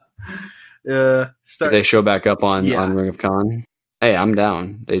they show back up on Ring of Con. Hey, I'm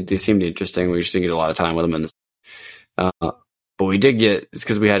down. They seemed interesting. We just didn't get a lot of time with them. But we did get, it's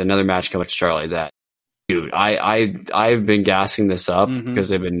because we had another match come up to Charlie that, dude, I've been gassing this up because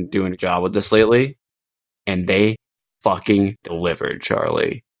they've been doing a job with this lately, and they fucking delivered,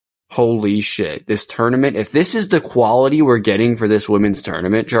 Charlie. Holy shit. This tournament, if this is the quality we're getting for this women's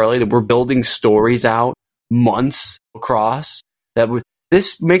tournament, Charlie, that we're building stories out months across,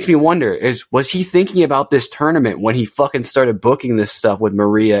 this makes me wonder, was he thinking about this tournament when he fucking started booking this stuff with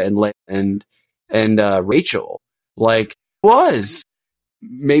Maria and Rachel? Like, was.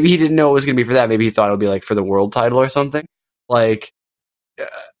 Maybe he didn't know it was going to be for that. Maybe he thought it would be like for the world title or something. Like,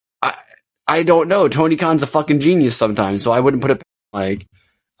 I don't know. Tony Khan's a fucking genius sometimes, so I wouldn't put it like.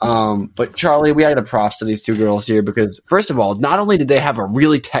 But Charlie, we had a props to these 2 girls here because, first of all, not only did they have a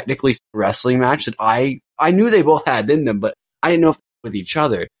really technically wrestling match that I knew they both had in them, but I didn't know if they were with each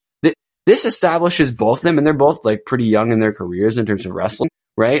other. This establishes both of them, and they're both like pretty young in their careers in terms of wrestling,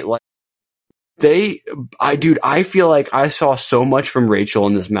 right? Like, I feel like I saw so much from Rachel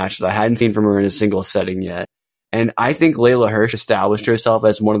in this match that I hadn't seen from her in a single setting yet. And I think Layla Hirsch established herself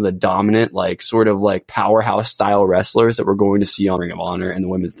as one of the dominant, like, sort of like powerhouse style wrestlers that we're going to see on Ring of Honor in the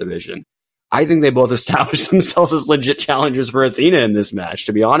women's division. I think they both established themselves as legit challengers for Athena in this match,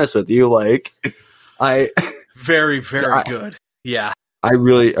 to be honest with you. Like, very, very good. Yeah. I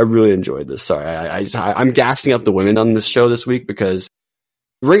really enjoyed this. Sorry. I'm gassing up the women on this show this week because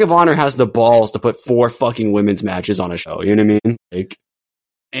Ring of Honor has the balls to put 4 fucking women's matches on a show. You know what I mean? Like,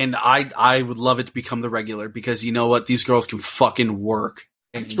 and I would love it to become the regular because you know what? These girls can fucking work.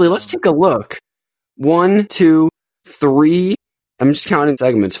 Actually, let's take a look. 1, 2, 3. I'm just counting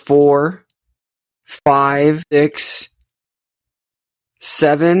segments. 4, 5, 6,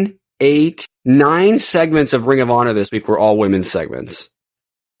 7, 8, 9 segments of Ring of Honor this week were all women's segments.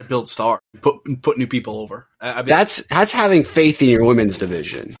 Build star, put new people over. I mean, that's having faith in your women's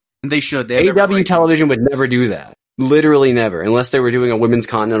division. They should. AEW television would never do that. Literally never, unless they were doing a women's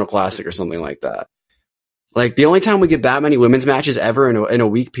Continental Classic or something like that. Like, the only time we get that many women's matches ever in a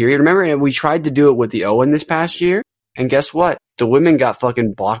week period. Remember, we tried to do it with the Owen this past year, and guess what? The women got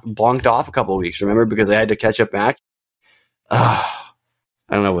fucking blonked off a couple of weeks. Remember, because they had to catch up match.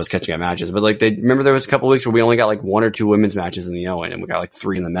 I don't know what was catching up matches, but like remember there was a couple of weeks where we only got like 1 or 2 women's matches in the Owen, and we got like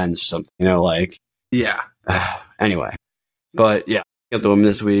 3 in the men's or something. You know, like Anyway, but yeah, got the women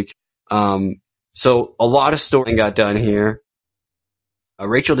this week. So a lot of storyline got done here.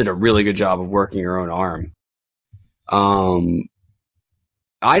 Rachel did a really good job of working her own arm.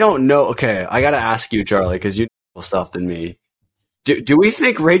 I don't know. Okay, I got to ask you, Charlie, because you know more stuff than me. Do we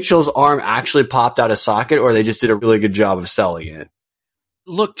think Rachel's arm actually popped out of socket, or they just did a really good job of selling it?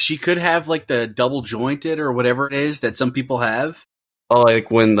 Look, she could have like the double jointed or whatever it is that some people have. Oh,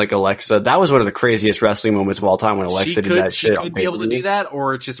 like when like Alexa, that was one of the craziest wrestling moments of all time when Alexa did that shit. She could be able to do that,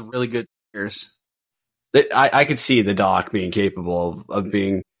 or it's just really good ears. I could see the doc being capable of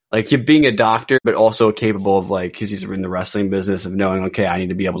being like being a doctor, but also capable of like, because he's in the wrestling business, of knowing, okay, I need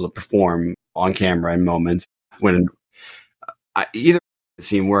to be able to perform on camera in moments when either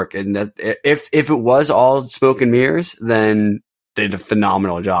scene work. And that if it was all smoke and mirrors, then they did a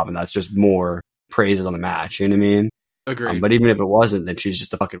phenomenal job, and that's just more praises on the match. You know what I mean? Agreed. But even if it wasn't, then she's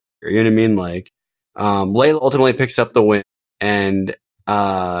just a fucking. You know what I mean? Like, Layla ultimately picks up the win, and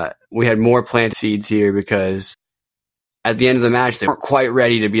we had more planted seeds here because at the end of the match they weren't quite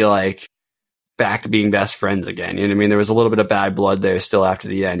ready to be like back to being best friends again. You know what I mean? There was a little bit of bad blood there still after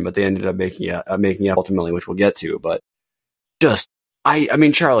the end, but they ended up making up ultimately, which we'll get to. But just. I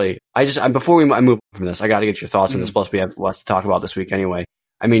mean, Charlie, before I move on from this, I got to get your thoughts on this. Plus, we have lots to talk about this week anyway.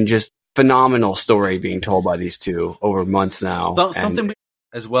 I mean, just phenomenal story being told by these two over months now. Something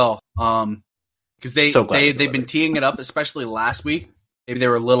as well, because they've been teeing it up, especially last week. Maybe they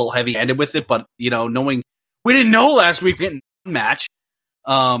were a little heavy-handed with it, but we didn't know last week getting match.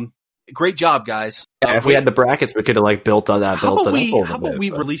 Great job, guys. Yeah, if we had the brackets, we could have like built on that. How about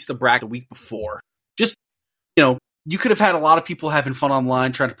we release the bracket the week before? Just you could have had a lot of people having fun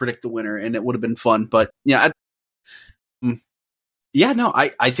online trying to predict the winner, and it would have been fun. But I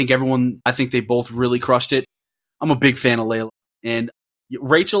think they both really crushed it. I'm a big fan of Layla and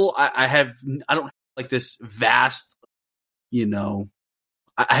Rachel. I don't have like this vast, I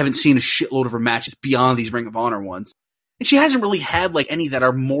haven't seen a shitload of her matches beyond these Ring of Honor ones, and she hasn't really had like any that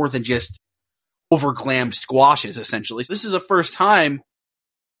are more than just over-glammed squashes, essentially. This is the first time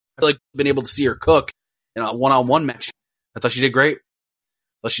I feel like I've been able to see her cook in a one-on-one match. I thought she did great. I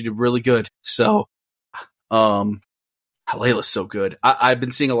thought she did really good. So, Layla's so good. I've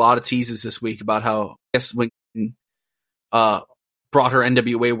been seeing a lot of teases this week about how, I guess, when brought her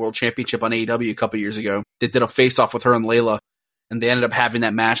NWA World Championship on AEW a couple years ago, they did a face-off with her and Layla, and they ended up having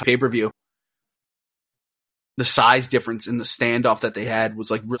that match on pay-per-view. The size difference in the standoff that they had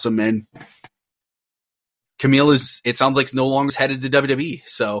was like some men. Camille it sounds like, no longer headed to WWE.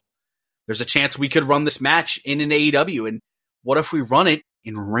 So there's a chance we could run this match in an AEW. And what if we run it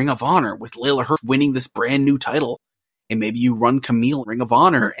in Ring of Honor with Layla Hirsch winning this brand new title? And maybe you run Camille in Ring of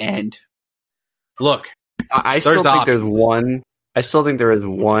Honor. And look, I still think there's one. I still think there is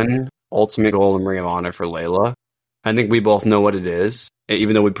one ultimate goal in Ring of Honor for Layla. I think we both know what it is,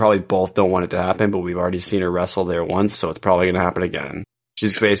 even though we probably both don't want it to happen, but we've already seen her wrestle there once, so it's probably going to happen again.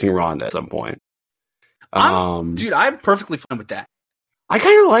 She's facing Ronda at some point. Dude, I'm perfectly fine with that. I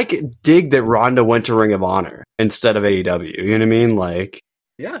kind of dig that Ronda went to Ring of Honor instead of AEW. You know what I mean? Like,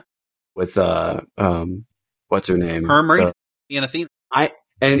 yeah, with what's her name? Her, Marie, and Athena.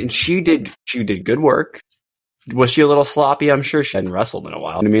 And she did good work. Was she a little sloppy? I'm sure she hadn't wrestled in a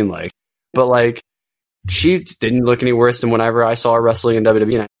while. You know what I mean? Like, but like, she didn't look any worse than whenever I saw her wrestling in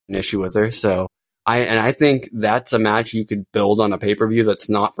WWE, and I had an issue with her. So I think that's a match you could build on a pay-per-view that's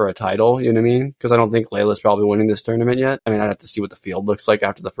not for a title, you know what I mean? Because I don't think Layla's probably winning this tournament yet. I mean, I'd have to see what the field looks like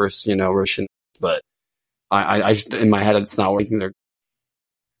after the first, Russian, but I just, in my head, it's not working.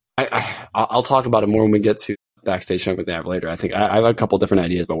 I'll talk about it more when we get to backstage segment they have later. I think I have a couple different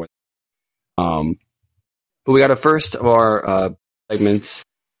ideas about where, but we got a first of our segments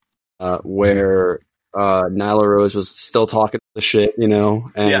where Nyla Rose was still talking the shit,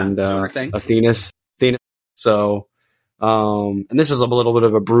 and Athena. So, and this was a little bit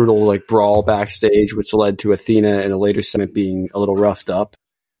of a brutal brawl backstage, which led to Athena in a later segment being a little roughed up.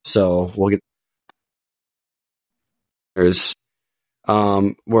 So we'll get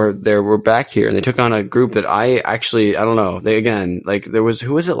we're back here, and they took on a group that I don't know. They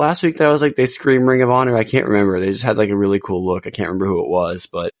who was it last week that I was like, they scream Ring of Honor? I can't remember. They just had a really cool look. I can't remember who it was,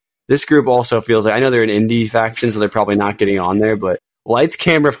 but this group also feels like, I know they're an indie faction, so they're probably not getting on there, but lights,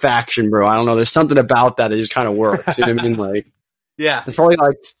 camera, faction, bro. I don't know. There's something about that just kind of works. You know what I mean? Yeah. There's probably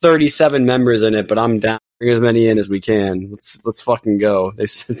 37 members in it, but I'm down. Bring as many in as we can. Let's fucking go. I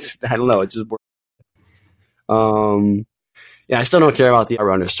don't know. It just works. Yeah, I still don't care about the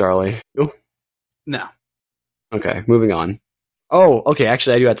runners, Charlie. You? No. Okay, moving on. Oh, okay.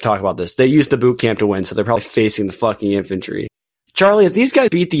 Actually, I do have to talk about this. They used the boot camp to win, so they're probably facing the fucking infantry. Charlie, if these guys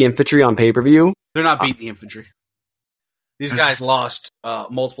beat the infantry on pay-per-view... They're not beating the infantry. These guys lost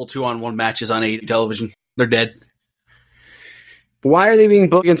multiple 2-on-1 matches on AEW television. They're dead. Why are they being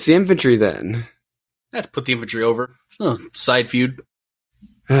booked against the infantry then? I had to put the infantry over. Side feud.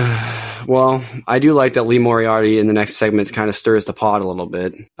 Well, I do like that Lee Moriarty in the next segment kind of stirs the pot a little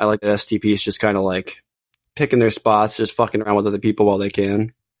bit. I like that STP is just kind of picking their spots, just fucking around with other people while they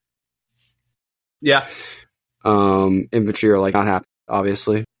can. Yeah. Infantry are not happy,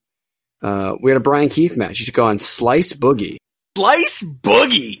 obviously. We had a Brian Keith match. You should go on Slice Boogie. Slice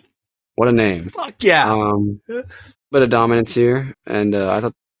Boogie! What a name. Fuck yeah. Bit of dominance here, and I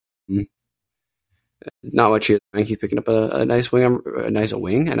thought not much here. Brian Keith picking up a nice win.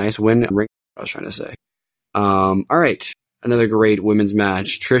 I was trying to say. All right. Another great women's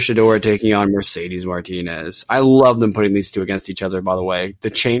match. Trish Adora taking on Mercedes Martinez. I love them putting these two against each other, by the way. The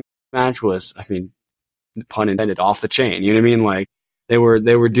chain match was, pun intended, off the chain. You know what I mean? They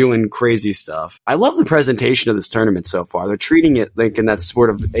were doing crazy stuff. I love the presentation of this tournament so far. They're treating it in that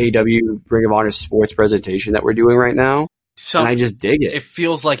sort of AEW Ring of Honor sports presentation that we're doing right now. And I just dig it. It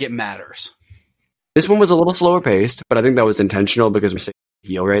feels like it matters. This one was a little slower paced, but I think that was intentional because Mercedes is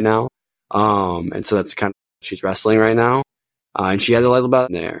heel right now. And so that's kind of what she's wrestling right now. And she had a little bit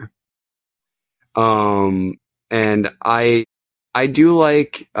there. And I do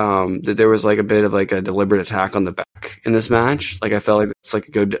like that there was a bit of a deliberate attack on the back in this match. I felt like it's a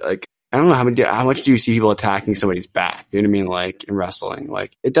good I don't know how much do you see people attacking somebody's back? You know what I mean? In wrestling,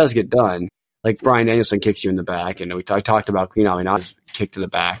 it does get done. Bryan Danielson kicks you in the back, and I talked about Queen Aminata's kick to the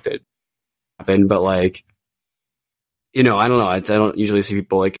back that happened, but I don't know. I don't usually see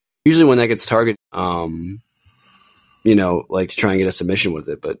people usually when that gets targeted, to try and get a submission with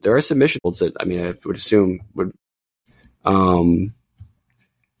it. But there are submission holds that I would assume would. I'm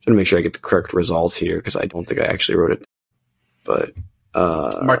gonna make sure I get the correct results here because I don't think I actually wrote it. But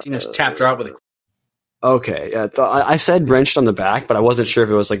Martinez tapped her out with a. Okay, yeah, I said wrenched on the back, but I wasn't sure if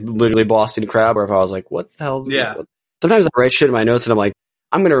it was literally Boston Crab or if I was what the hell? Yeah. Sometimes I write shit in my notes and I'm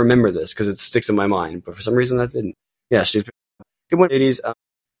I'm going to remember this because it sticks in my mind. But for some reason that didn't. Yeah, she's good one, ladies.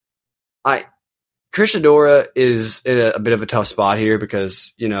 Trish Adora is in a bit of a tough spot here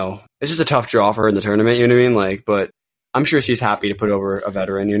because, you know, it's just a tough draw for her in the tournament, you know what I mean? Like, but I'm sure she's happy to put over a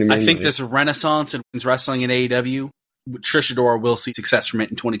veteran, you know what I mean? I think this renaissance in women's wrestling in AEW, Trish Adora will see success from it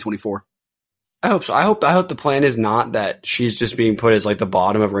in 2024. I hope so. I hope the plan is not that she's just being put as like the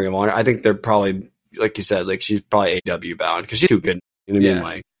bottom of Ring of Honor. I think they're probably, like you said, like she's probably AEW bound because she's too good, you know what I mean?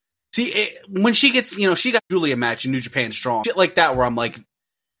 Like, see, when she gets, you know, she got Julia match in New Japan Strong, shit like that where I'm like,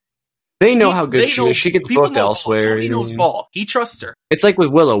 they know how good she is. She gets booked elsewhere. He knows ball. He trusts her. It's like with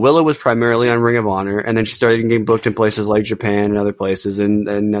Willow. Willow was primarily on Ring of Honor, and then she started getting booked in places like Japan and other places,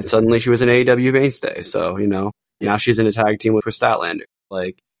 and suddenly she was an AEW mainstay. So, you know, now she's in a tag team with Statlander.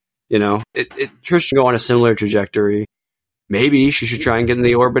 Like, you know, Trish should go on a similar trajectory. Maybe she should try and get in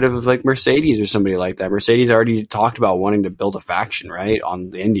the orbit of like Mercedes or somebody like that. Mercedes already talked about wanting to build a faction, right, on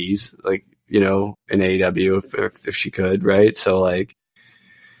the Indies, like, you know, in AEW if she could, right? So, like,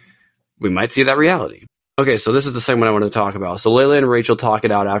 we might see that reality. Okay, so this is the segment I want to talk about. So Layla and Rachel talk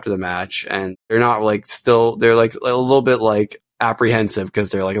it out after the match, and they're not like they're like a little bit like apprehensive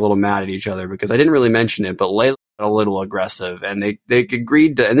because they're like a little mad at each other because I didn't really mention it, but Layla got a little aggressive, and they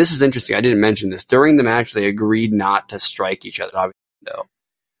agreed to, and this is interesting, I didn't mention this, during the match they agreed not to strike each other, obviously, though.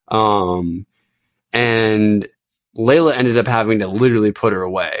 And Layla ended up having to literally put her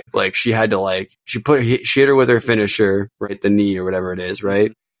away. Like she had to like, she hit her with her finisher, right, the knee or whatever it is,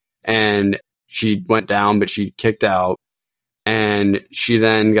 right? And she went down, but she kicked out, and she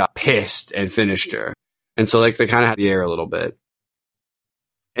then got pissed and finished her. And so like they kind of had the air a little bit.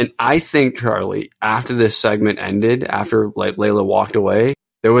 And I think, Charlie, after this segment ended, after like Layla walked away,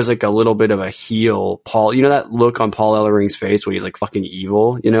 there was like a little bit of a heel Paul, you know, that look on Paul Ellering's face when he's like fucking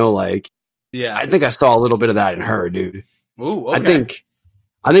evil, you know, like, yeah, I think I saw a little bit of that in her, dude. Ooh, okay.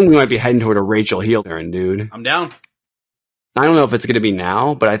 I think we might be heading toward a Rachel heel turn, dude. I'm down. I don't know if it's going to be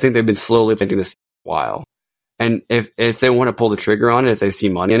now, but I think they've been slowly planting this for a while. And if they want to pull the trigger on it, if they see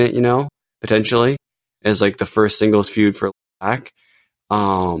money in it, you know, potentially, as like the first singles feud for Black,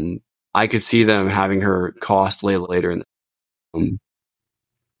 I could see them having her cost Layla later in the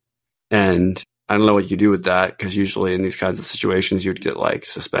and I don't know what you do with that, because usually in these kinds of situations you'd get like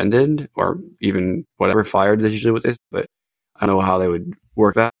suspended or even whatever, fired. That's usually what they, but I don't know how they would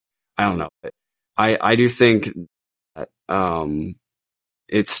work that. I don't know. But I do think that,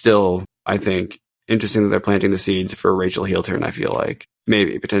 it's still, I think, interesting that they're planting the seeds for Rachel heel turn. I feel like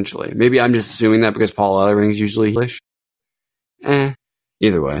maybe potentially, maybe I'm just assuming that because Paul Ellering's usually heelish.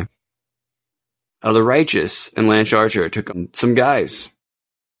 Either way, the Righteous and Lance Archer took some guys,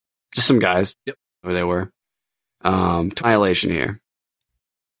 just some guys. Yep, who they were. To Annihilation here.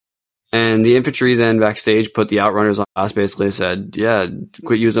 And the infantry then backstage put the Outrunners on blast, basically said, yeah,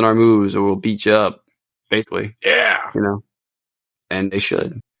 quit using our moves or we'll beat you up. Basically. Yeah. You know? And they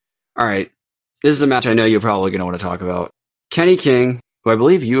should. All right. This is a match I know you're probably going to want to talk about. Kenny King, who I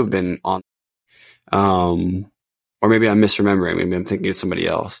believe you have been on. Or maybe I'm misremembering. Maybe I'm thinking of somebody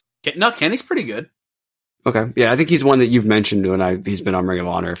else. No, Kenny's pretty good. Okay. Yeah, I think he's one that you've mentioned when he's been on Ring of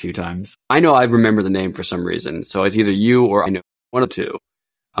Honor a few times. I know I remember the name for some reason. So it's either you or I know one of two.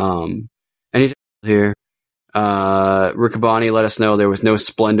 And he's here. Riccaboni let us know there was no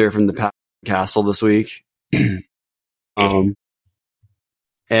splendor from the castle this week. And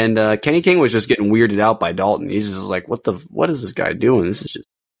Kenny King was just getting weirded out by Dalton. He's just like, what is this guy doing? This is just.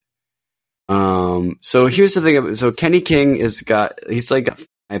 So here's the thing. So Kenny King he's like got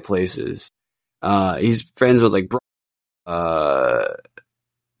 5 places. He's friends with like,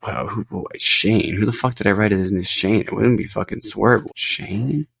 Shane. Who the fuck did I write his name? Shane. It wouldn't be fucking Swerve.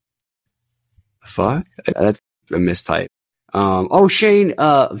 Shane? The fuck? That's a mistype.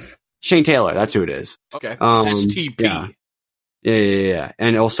 Shane Taylor. That's who it is. Okay. STP. Yeah.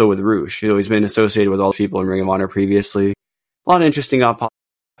 And also with Roosh. He's been associated with all the people in Ring of Honor previously. A lot of interesting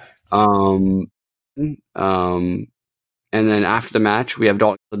and then after the match, we have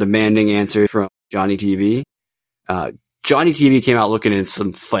Dalton demanding answers from Johnny TV. Johnny TV came out looking in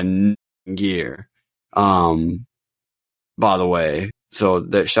some fun gear. By the way, so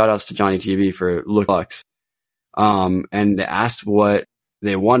the shout outs to Johnny TV for looks. And they asked what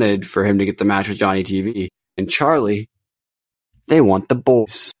they wanted for him to get the match with Johnny TV. And Charlie, they want the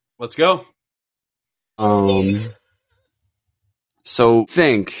boys. Let's go. So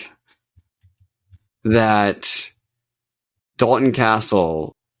think that Dalton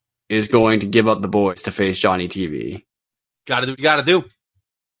Castle is going to give up the boys to face Johnny TV. Gotta do what you gotta do.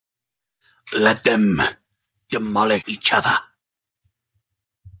 Let them demolish each other.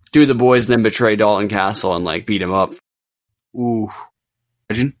 Do the boys then betray Dalton Castle and like beat him up? Ooh.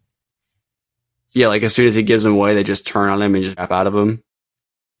 Imagine. Yeah, like as soon as he gives them away, they just turn on him and just rap out of him.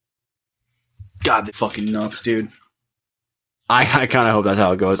 God, they're fucking nuts, dude. I kind of hope that's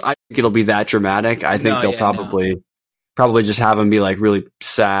how it goes. I think it'll be that dramatic. I think they'll probably just have him be like really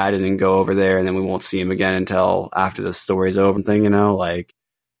sad and then go over there, and then we won't see him again until after the story's over and thing, like.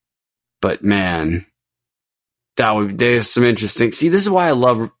 But man, there's some interesting. See, this is why I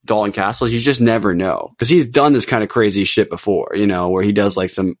love Dalton Castle. You just never know, because he's done this kind of crazy shit before, where he does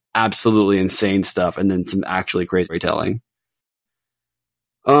like some absolutely insane stuff and then some actually crazy storytelling.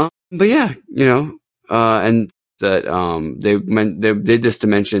 But yeah, and that they did this to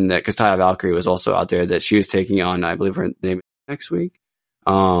mention that because Taya Valkyrie was also out there, that she was taking on, I believe her name next week,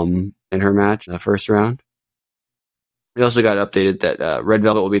 in her match, the first round. We also got updated that Red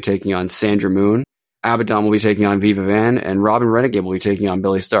Velvet will be taking on Sandra Moon, Abaddon will be taking on Viva Van, and Robin Renegade will be taking on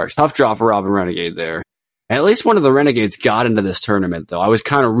Billy Starks. Tough draw for Robin Renegade there. And at least one of the Renegades got into this tournament, though. I was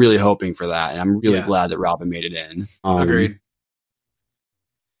kind of really hoping for that, and I'm really glad that Robin made it in. Agreed.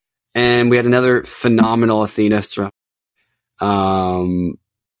 And we had another phenomenal Athena event.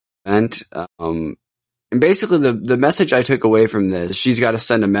 And basically the message I took away from this, she's got to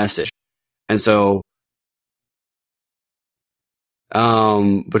send a message. And so,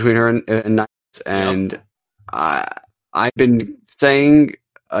 between her and Nice, and I've been saying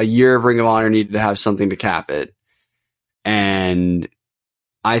a year of Ring of Honor needed to have something to cap it. And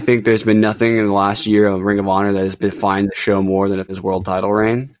I think there's been nothing in the last year of Ring of Honor that has defined the show more than his world title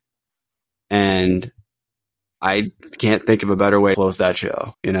reign. And I can't think of a better way to close that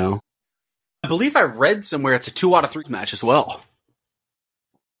show, I believe I read somewhere it's a 2 out of 3 match as well.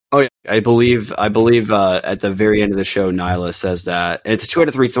 Oh yeah, I believe at the very end of the show, Nyla says that it's a 2 out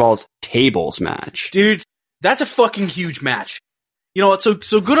of 3 falls tables match. Dude, that's a fucking huge match. So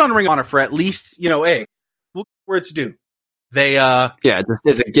good on Ring of Honor for at least, hey, look where it's due. They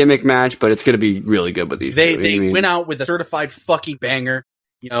it's a gimmick match, but it's going to be really good with these. They went out with a certified fucking banger.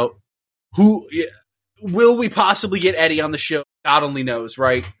 Who will we possibly get Eddie on the show? God only knows,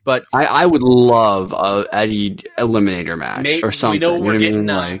 right? But I would love a Eddie eliminator match or something. We know we're getting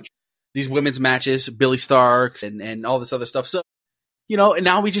these women's matches, Billy Starks and all this other stuff. So, and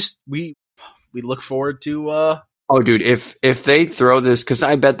now we look forward to. Oh, dude! If they throw this, because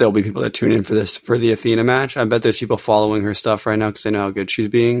I bet there'll be people that tune in for the Athena match. I bet there's people following her stuff right now because they know how good she's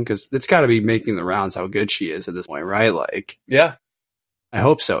being. Because it's got to be making the rounds how good she is at this point, right? Like, yeah. I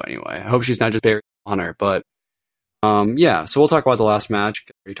hope so anyway. I hope she's not just buried on her. But, so we'll talk about the last match.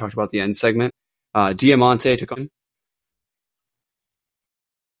 We talked about the end segment. Diamante took on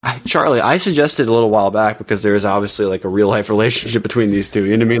Charlie. I suggested a little while back, because there is obviously like a real life relationship between these two.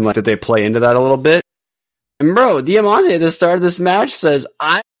 You know what I mean? Like, did they play into that a little bit? And bro, Diamante at the start of this match says,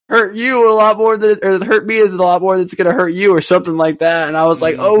 I hurt you a lot more or hurt me a lot more than it's going to hurt you, or something like that. And I was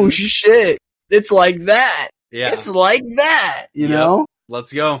like, oh shit. It's like that. Yeah. It's like that, you know?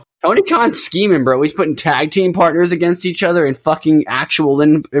 Let's go. Tony Khan's scheming, bro. He's putting tag team partners against each other and fucking actual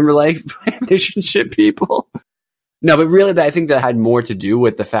in relationship people. No, but really, I think that had more to do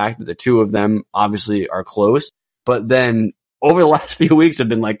with the fact that the two of them obviously are close. But then over the last few weeks have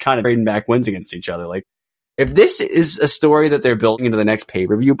been like kind of trading back wins against each other. Like, if this is a story that they're building into the next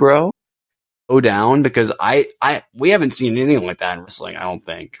pay-per-view, bro, go down, because we haven't seen anything like that in wrestling, I don't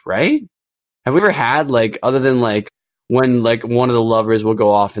think, right? Have we ever had, like, other than like when like one of the lovers will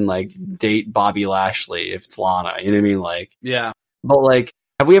go off and like date Bobby Lashley if it's Lana, you know what I mean? Like, yeah. But like,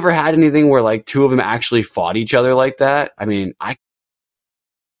 have we ever had anything where like two of them actually fought each other like that? I mean,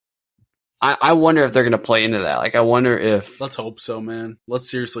 I wonder if they're going to play into that. Like, I wonder if. Let's hope so, man. Let's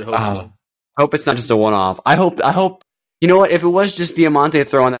seriously hope so. I hope it's not just a one-off. I hope. You know what? If it was just Diamante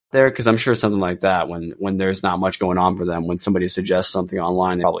throwing that there, because I'm sure something like that, when there's not much going on for them, when somebody suggests something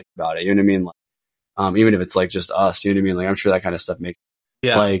online, they probably about it. You know what I mean? Like, even if it's like just us, you know what I mean? Like, I'm sure that kind of stuff makes.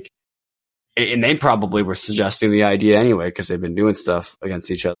 Yeah. Like, and they probably were suggesting the idea anyway, because they've been doing stuff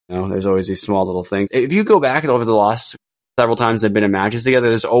against each other. You know, there's always these small little things. If you go back over the last several times they've been in matches together,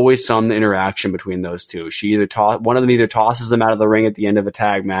 there's always some interaction between those two. One of them either tosses them out of the ring at the end of a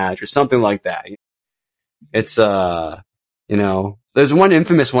tag match or something like that. It's there's one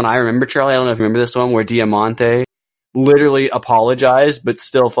infamous one I remember, Charlie. I don't know if you remember this one, where Diamante literally apologized but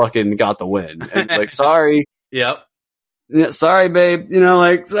still fucking got the win. And it's like, sorry. Yep. Yeah, sorry, babe.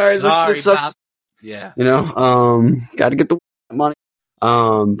 Sorry. It sucks. Yeah. Got to get the money.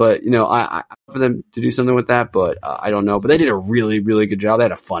 But I for them to do something with that, but I don't know. But they did a really, really good job. They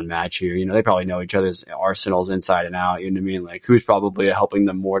had a fun match here. They probably know each other's arsenals inside and out. You know what I mean? Like, who's probably helping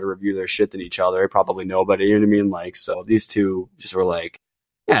them more to review their shit than each other? Probably nobody. You know what I mean? Like, so these two just were like,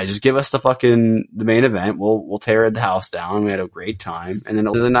 Yeah, just give us the main event. We'll tear the house down. We had a great time, and then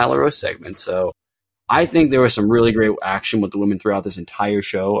the Nyla Rose segment. So I think there was some really great action with the women throughout this entire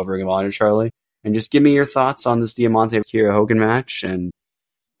show of Ring of Honor, Charlie. And just give me your thoughts on this Diamante Kira Hogan match, and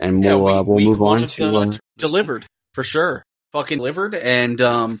we'll move on to delivered for sure. Fucking delivered, and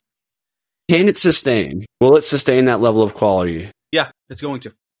can it sustain? Will it sustain that level of quality? Yeah, it's going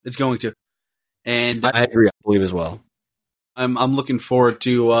to. It's going to. And I agree. I believe as well. I'm looking forward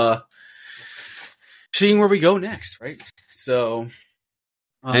to seeing where we go next, right? So,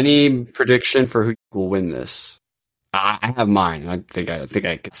 any prediction for who will win this? I have mine. I think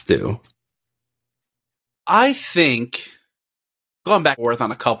I could do. I think going back and forth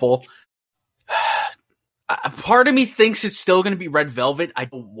on a couple. Part of me thinks it's still going to be Red Velvet. I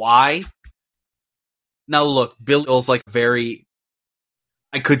don't know why. Now look, Bill's like very.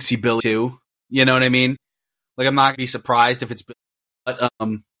 I could see Billy too. You know what I mean? Like, I'm not going to be surprised if it's... But,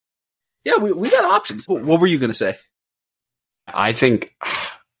 yeah, we got options. What were you going to say? I think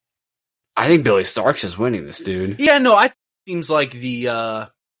Billy Starks is winning this, dude. Yeah, no, I think it seems like the...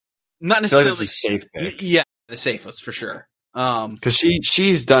 not necessarily... Like the safe pick. Yeah, the safest, for sure. Because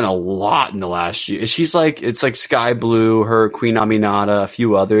she's done a lot in the last year. She's like... It's like Sky Blue, her, Queen Aminata, a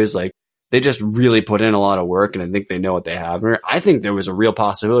few others. Like, they just really put in a lot of work, and I think they know what they have in her. I think there was a real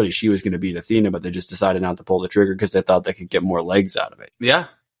possibility she was going to beat Athena, but they just decided not to pull the trigger because they thought they could get more legs out of it. Yeah.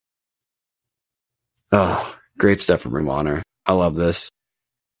 Oh, great stuff from Ring of Honor. I love this.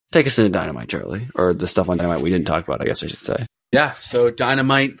 Take us into Dynamite, Charlie. Or the stuff on Dynamite we didn't talk about, I guess I should say. Yeah, so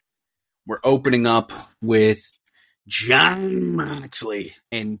Dynamite, we're opening up with Jon Moxley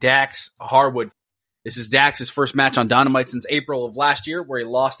and Dax Harwood. This is Dax's first match on Dynamite since April of last year, where he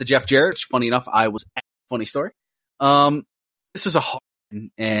lost to Jeff Jarrett. Which, funny enough, I was at. Funny story. This is a hard one,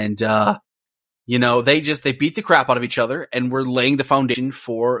 and they beat the crap out of each other, and we're laying the foundation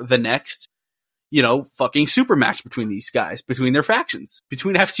for the next, fucking super match between these guys, between their factions,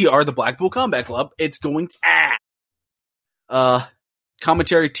 between FTR, the Blackpool Combat Club. It's going to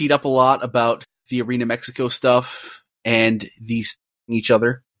commentary teed up a lot about the Arena Mexico stuff and these each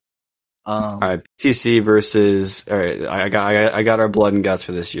other. All right, BCC versus. All right, I got our blood and guts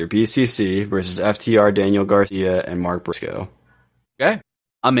for this year. BCC versus FTR, Daniel Garcia, and Mark Briscoe. Okay,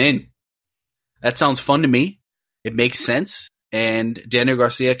 I'm in. That sounds fun to me. It makes sense, and Daniel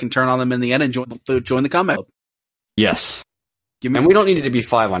Garcia can turn on them in the end and join the combat club. Yes, and we don't need it to be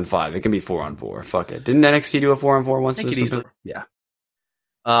 5-on-5. It can be 4-on-4. Fuck it. Didn't NXT do a 4-on-4 once? I think it easily. Yeah.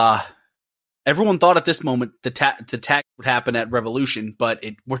 Everyone thought at this moment the tag would happen at Revolution, but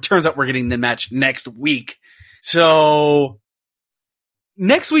it turns out we're getting the match next week. So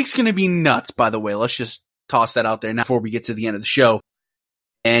next week's going to be nuts, by the way. Let's just toss that out there now before we get to the end of the show.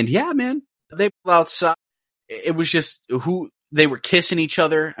 And yeah, man, they pulled outside. It was just they were kissing each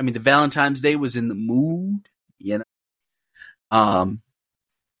other. I mean, the Valentine's Day was in the mood, I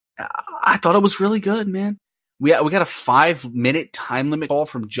thought it was really good, man. We got a 5-minute time limit call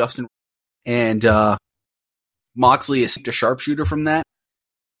from Justin. And Moxley is a sharpshooter from that.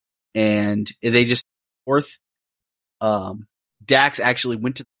 And they just forth. Dax actually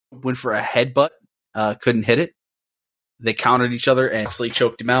went for a headbutt, couldn't hit it. They countered each other and Moxley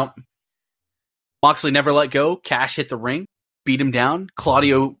choked him out. Moxley never let go. Cash hit the ring, beat him down.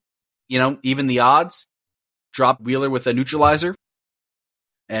 Claudio, even the odds, dropped Wheeler with a neutralizer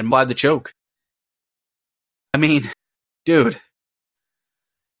and applied the choke. I mean, dude.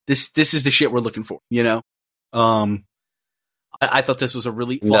 This is the shit we're looking for, I thought this was a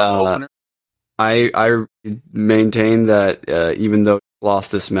really fun opener. I maintain that even though he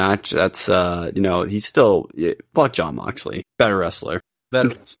lost this match, that's he's still fuck Jon Moxley, better wrestler,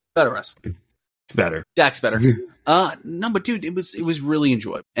 better wrestler, it's better. Dax better. No, but dude, it was really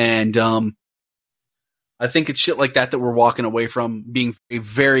enjoyable, and I think it's shit like that we're walking away from being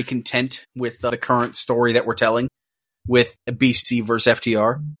very content with the current story that we're telling. With BC versus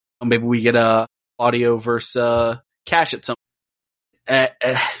FTR. Maybe we get a audio versus Cash at some.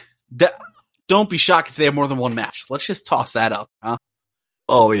 Don't be shocked if they have more than one match. Let's just toss that up, huh?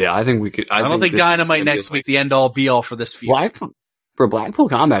 Oh yeah, I think we could. I don't think Dynamite next week the end all be all for this feud. For Blackpool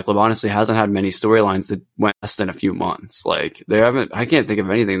Combat Club, honestly, hasn't had many storylines that went less than a few months. Like they haven't. I can't think of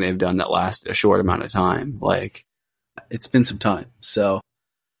anything they've done that lasts a short amount of time. Like it's been some time, so.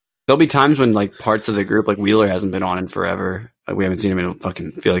 There'll be times when like parts of the group, like Wheeler hasn't been on in forever. Like, we haven't seen him in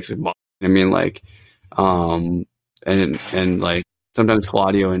fucking Felix. I mean, like, and like sometimes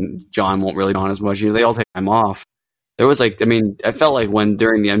Claudio and John won't really be on as much. They all take time off. There was like, I mean, I felt like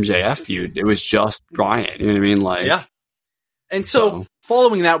during the MJF feud, it was just Brian. You know what I mean? Like, yeah. And so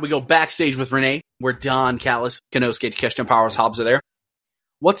following that, we go backstage with Renee, where Don, Callis, Kanosuke, Takeshita, and Powers Hobbs are there.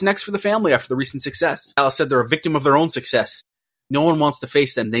 what's next for the family after the recent success? Dallas said they're a victim of their own success. No one wants to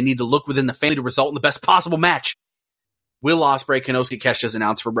face them. They need to look within the family to result in the best possible match. Will Ospreay, Konosuke Keshta's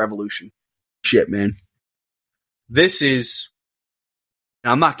announced for Revolution. Shit, man. This is,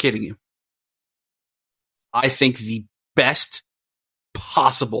 I'm not kidding you, I think the best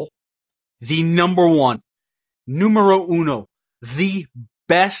possible, the number one, numero uno, the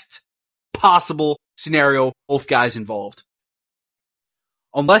best possible scenario, both guys involved.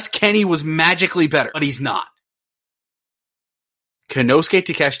 Unless Kenny was magically better, but he's not. Konosuke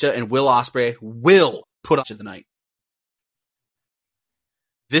Takeshita and Will Ospreay will put up to the night.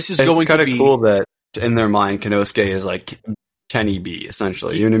 This is going to be... It's kind of cool that in their mind, Konosuke is like Kenny B,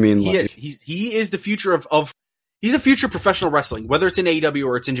 essentially. You know what I mean? He is the future of he's the future of professional wrestling. Whether it's in AEW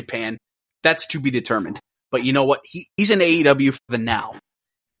or it's in Japan, that's to be determined. But you know what? He's in AEW for the now.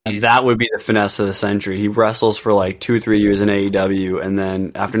 And that would be the finesse of the century. He wrestles for like 2-3 years in AEW, and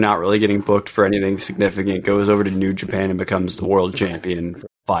then after not really getting booked for anything significant, goes over to New Japan and becomes the world champion for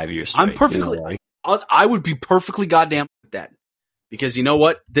 5 years straight. I'm perfectly... I would be perfectly goddamn with that. Because you know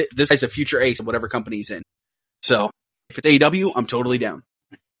what? This guy's a future ace of whatever company he's in. So, if it's AEW, I'm totally down.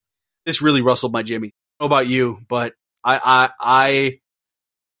 This really rustled my Jimmy. I don't know about you, but I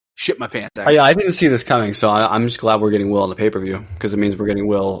shit my pants. Oh, yeah, I didn't see this coming, so I'm just glad we're getting Will on the pay-per-view, because it means we're getting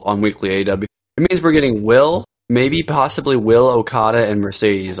Will on weekly AEW. It means we're getting Will, maybe possibly Will, Okada, and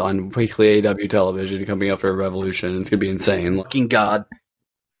Mercedes on weekly AEW television coming up for Revolution. It's going to be insane. Fucking God.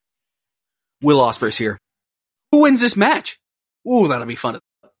 Will Ospreay's here. Who wins this match? Ooh, that'll be fun.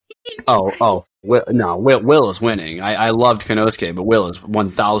 Will is winning. I loved Konosuke, but Will is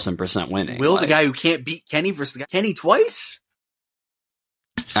 1,000% winning. Will, the guy who can't beat Kenny versus the guy Kenny twice?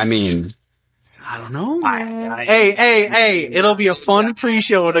 I mean, I don't know. Hey, it'll be a fun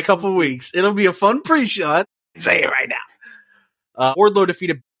pre-show in a couple weeks. It'll be a fun pre-show. I can say it right now. Wardlow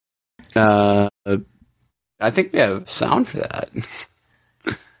defeated. I think we have sound for that.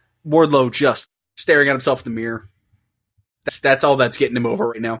 Wardlow just staring at himself in the mirror. That's all that's getting him over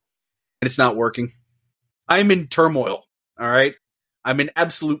right now. And it's not working. I'm in turmoil. All right? I'm in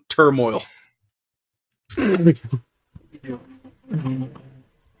absolute turmoil. Wardlow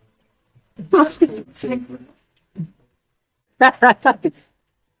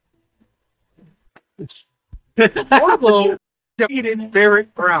defeated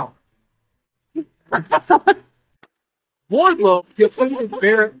Barrett Brown. Wardlow defeated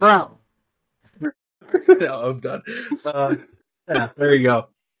Barrett Brown. No, I'm done. There you go.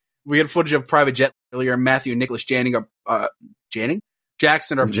 We had footage of Private Jet earlier. Matthew and Nicholas Jackson are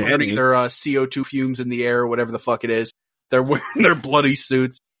burning their CO2 fumes in the air, or whatever the fuck it is. They're wearing their bloody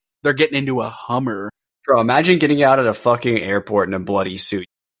suits. They're getting into a Hummer. Bro, imagine getting out at a fucking airport in a bloody suit.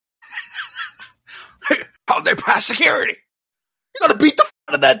 How'd they pass security? You gotta beat the f***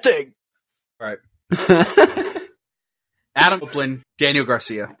 out of that thing. All right. Adam Copeland, Daniel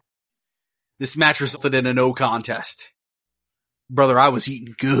Garcia. This match resulted in a no contest. Brother, I was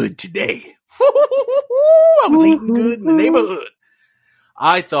eating good today. I was eating good in the neighborhood.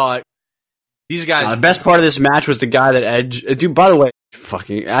 I thought these guys... the best part of this match was the guy that Edge... Dude, by the way,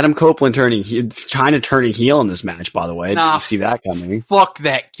 fucking Adam Copeland turning heel in this match, by the way. Didn't see that coming. Fuck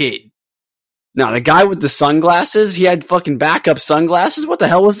that kid. No, the guy with the sunglasses, he had fucking backup sunglasses? What the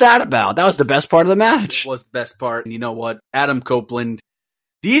hell was that about? That was the best part of the match. It was the best part. And you know what? Adam Copeland,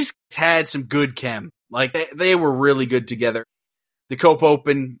 these had some good chem. Like, they were really good together. The Cope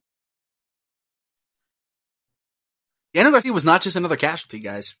Open. Daniel Garcia was not just another casualty,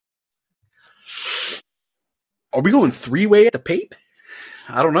 guys. Are we going three-way at the Pape?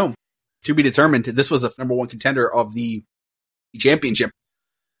 I don't know. To be determined. This was the number one contender of the championship.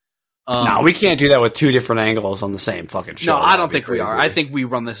 No, we can't do that with two different angles on the same fucking show. No, I don't think we are. I think we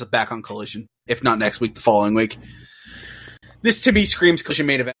run this back on Collision. If not next week, the following week. This, to me, screams Collision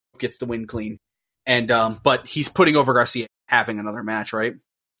main event gets the win clean. And but he's putting over Garcia having another match, right?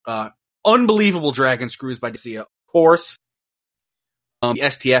 Unbelievable dragon screws by Garcia. Of course. The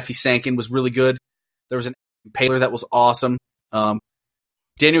STF he sank in was really good. There was an impaler that was awesome.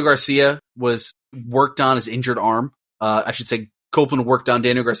 Daniel Garcia was worked on his injured arm. I should say Copeland worked on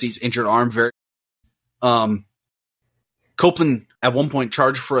Daniel Garcia's injured arm very. Copeland at one point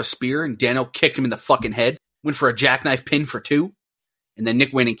charged for a spear, and Daniel kicked him in the fucking head. Went for a jackknife pin for 2, and then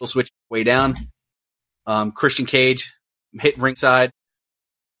Nick Wayne and switched way down. Christian Cage hit ringside.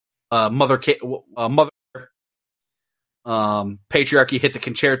 Patriarchy hit the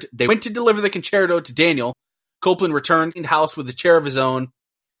concerto. They went to deliver the concerto to Daniel. Copeland returned in house with a chair of his own.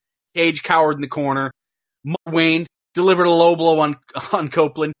 Cage cowered in the corner. Wayne delivered a low blow on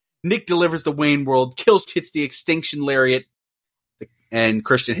Copeland. Nick delivers the Wayne World. Kills hits the Extinction Lariat. and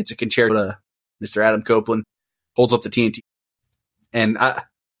Christian hits a concerto to Mr. Adam Copeland, holds up the TNT. And I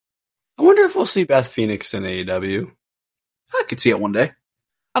wonder if we'll see Beth Phoenix in AEW. I could see it one day.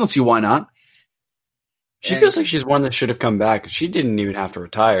 I don't see why not. She feels like she's one that should have come back. She didn't even have to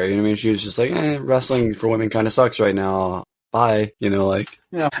retire. You know what I mean? She was just like, wrestling for women kind of sucks right now. Bye. You know, like.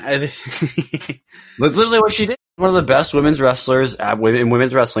 Yeah. That's literally what she did. One of the best women's wrestlers in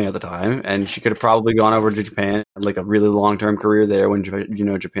women's wrestling at the time. And she could have probably gone over to Japan, had like a really long-term career there when, you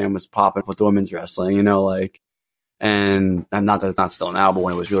know, Japan was popping with the women's wrestling, you know, like. And not that it's not still now, but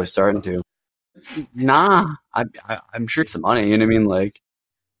when it was really starting to. Nah. I'm sure it's the money. You know what I mean? Like.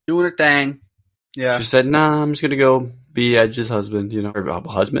 Doing her thing. Yeah. She said, nah, I'm just going to go be Edge's husband, you know, or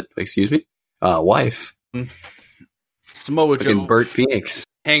husband, excuse me, wife. Samoa Joe. Burt Phoenix.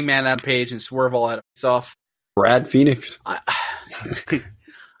 Hangman on Page and Swerve all that stuff. Brad Phoenix. I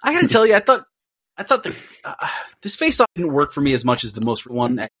got to tell you, I thought that this face-off didn't work for me as much as the most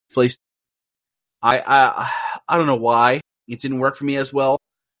one at place. I don't know why it didn't work for me as well,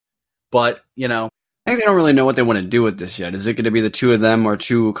 but, you know. I think they don't really know what they want to do with this yet. Is it going to be the two of them or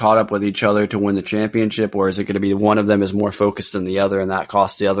two caught up with each other to win the championship, or is it going to be one of them is more focused than the other and that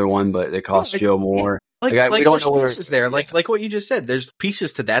costs the other one, but it costs Joe more? We don't know pieces there. Like what you just said, there's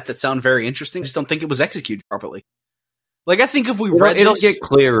pieces to that sound very interesting. I just don't think it was executed properly. Like, I think if we read it'll get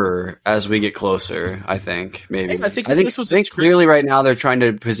clearer as we get closer, I think, maybe. I think clearly right now they're trying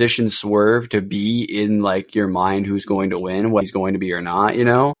to position Swerve to be in, like, your mind who's going to win, what he's going to be or not, you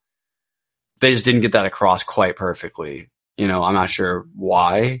know? They just didn't get that across quite perfectly. You know, I'm not sure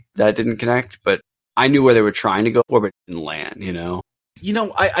why that didn't connect, but I knew where they were trying to go for, but it didn't land, you know? You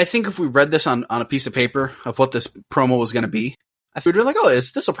know, I think if we read this on a piece of paper of what this promo was going to be, I figured like,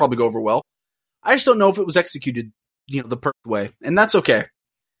 this will probably go over well. I just don't know if it was executed, you know, the perfect way, and that's okay.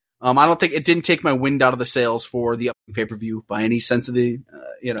 I don't think it didn't take my wind out of the sails for the upcoming pay-per-view by any sense of the,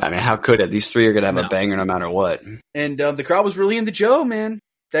 you know. I mean, how could it? These three are going to have a banger no matter what. And the crowd was really into Joe, man.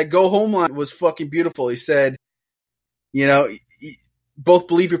 That go home line was fucking beautiful. He said, you know, both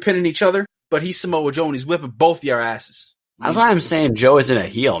believe you're pinning each other, but he's Samoa Joe and he's whipping both your asses. That's why I'm saying Joe isn't a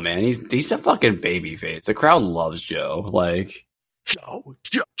heel, man. He's a fucking babyface. The crowd loves Joe. Like,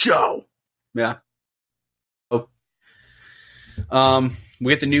 Joe. Yeah. Oh.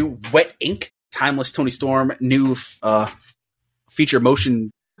 We get the new Wet Ink, Timeless Tony Storm, new feature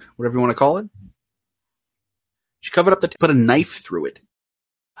motion, whatever you want to call it. She covered up put a knife through it.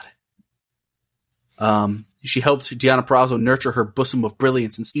 She helped Deonna Purrazzo nurture her bosom of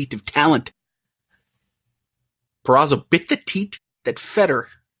brilliance and heat of talent. Purrazzo bit the teat that fed her.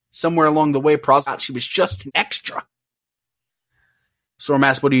 Somewhere along the way, Purrazzo thought she was just an extra. Storm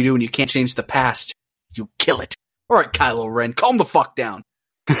asked, what do you do when you can't change the past? You kill it. All right, Kylo Ren, calm the fuck down.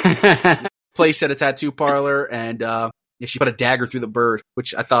 Place at a tattoo parlor, and she put a dagger through the bird,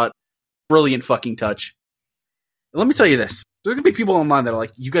 which I thought, brilliant fucking touch. Let me tell you this. There's going to be people online that are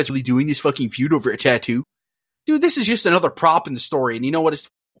like, you guys really doing this fucking feud over a tattoo? Dude, this is just another prop in the story, and you know what?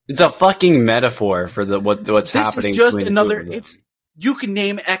 It's a fucking metaphor for what's happening. This is just another, you can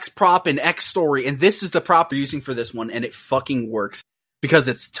name X prop and X story, and this is the prop they're using for this one, and it fucking works. Because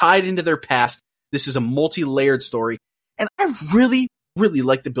it's tied into their past. This is a multi-layered story, and I really, really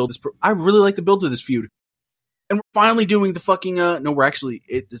like the build. I really like the build of this feud. And we're finally doing the fucking,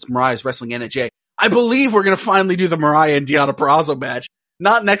 it's Mariah's wrestling NJ. I believe we're going to finally do the Mariah and Deonna Purrazzo match.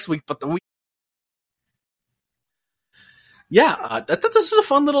 Not next week, but the week. Yeah, I thought this was a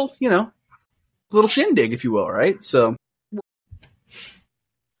fun little, little shindig, if you will, right? So,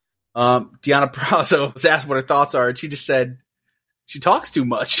 Deonna Purrazzo was asked what her thoughts are, and she just said, she talks too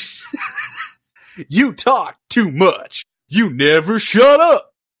much. You talk too much. You never shut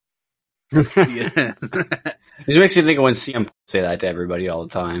up. Yeah. It makes me think of when CM say that to everybody all the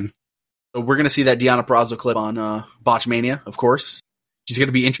time. So we're going to see that Deonna Purrazzo clip on Botchmania, of course. She's going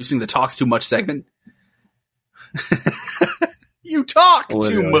to be interesting, the talks too much segment. You talk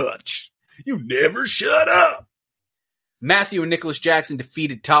too much. You never shut up. Matthew and Nicholas Jackson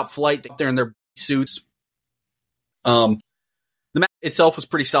defeated Top Flight. They're in their suits. The match itself was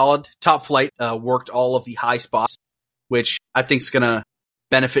pretty solid. Top Flight worked all of the high spots, which I think is going to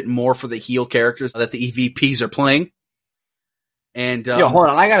benefit more for the heel characters that the EVPs are playing. And hold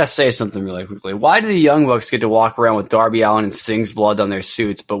on, I gotta say something really quickly. Why do the Young Bucks get to walk around with Darby Allin and Sting's blood on their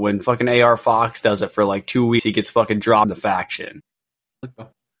suits, but when fucking AR Fox does it for like 2 weeks, he gets fucking dropped in the faction? I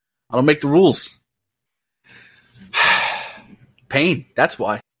don't make the rules. Pain. That's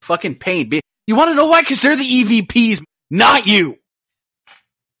why. Fucking pain. You want to know why? Because they're the EVPs, not you.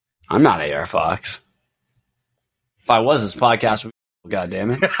 I'm not AR Fox. If I was, this podcast would be, God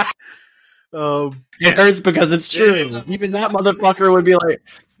damn it. It hurts because it's true. Even that motherfucker would be like,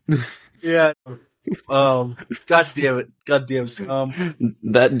 yeah. God damn it.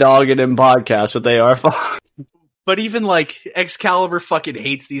 that dog and him podcast, what they are. But even like Excalibur fucking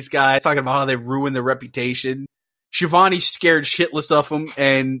hates these guys, talking about how they ruined their reputation. Shivani's scared shitless of them,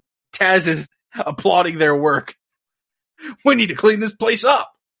 and Taz is applauding their work. We need to clean this place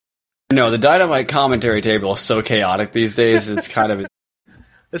up. No, the Dynamite commentary table is so chaotic these days. It's kind of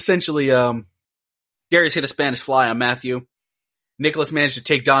essentially. Gary's hit a Spanish fly on Matthew. Nicholas managed to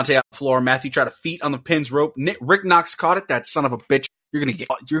take Dante off the floor. Matthew tried a feet on the pin's rope. Rick Knox caught it. That son of a bitch.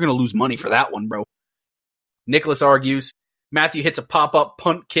 You're gonna lose money for that one, bro. Nicholas argues. Matthew hits a pop-up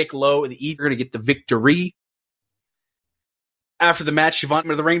punt kick low. The Eve are gonna get the victory. After the match, Siobhan went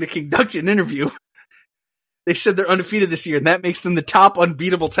to the ring to conduct an interview. They said they're undefeated this year, and that makes them the top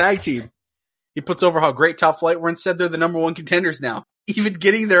unbeatable tag team. He puts over how great Top Flight were and said they're the number one contenders now, even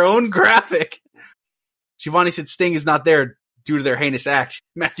getting their own graphic. Shivani said Sting is not there due to their heinous act.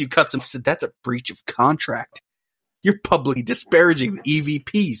 Matthew cuts him and said, that's a breach of contract. You're publicly disparaging the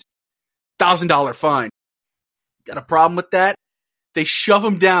EVPs. $1,000 fine. Got a problem with that? They shove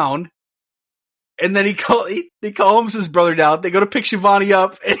him down, and then they calms his brother down. They go to pick Shivani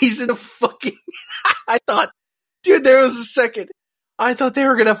up, and he's in a fucking... I thought, dude, there was a second. I thought they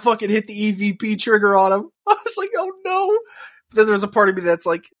were going to fucking hit the EVP trigger on him. I was like, oh no. But then there was a part of me that's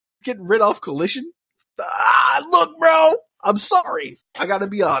like, getting rid off Collision? Look, bro, I'm sorry. I got to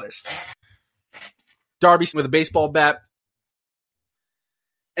be honest. Darby with a baseball bat.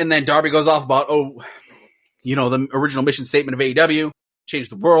 And then Darby goes off about, the original mission statement of AEW, change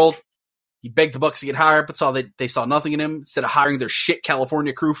the world. He begged the Bucks to get hired, but saw that they saw nothing in him instead of hiring their shit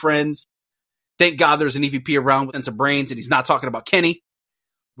California crew friends. Thank God there's an EVP around with some brains, and he's not talking about Kenny.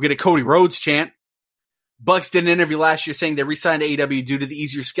 We get a Cody Rhodes chant. Bucks did an interview last year saying they re-signed AEW due to the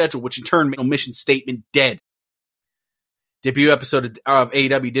easier schedule, which in turn made no mission statement dead. Debut episode of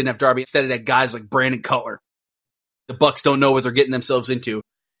AEW didn't have Darby. Instead, it had guys like Brandon Cutler. The Bucks don't know what they're getting themselves into.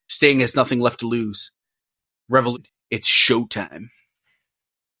 Sting has nothing left to lose. Revolution. It's showtime.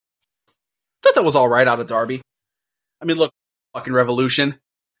 Thought that was all right out of Darby. I mean, look, fucking Revolution.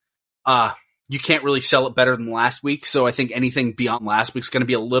 You can't really sell it better than last week, so I think anything beyond last week's going to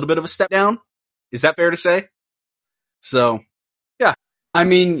be a little bit of a step down. Is that fair to say? So, yeah. I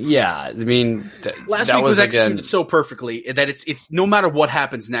mean, yeah. Last week was executed so perfectly that it's no matter what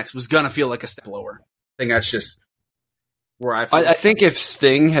happens next was going to feel like a step lower. I think that's just where I think if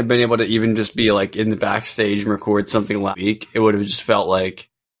Sting had been able to even just be like in the backstage and record something last week, it would have just felt like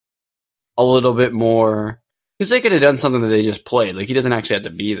a little bit more. Because they could have done something that they just played. Like, he doesn't actually have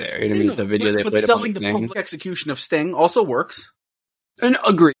to be there. You know what I mean? It's the video they played up on the thing. Public execution of Sting also works. And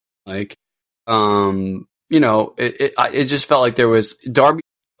agree. Like, it just felt like there was Darby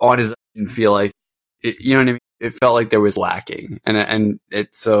on his own. Didn't feel like you know what I mean. It felt like there was lacking, and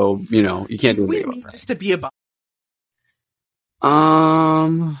it's so you can't do anything about that. This to be about.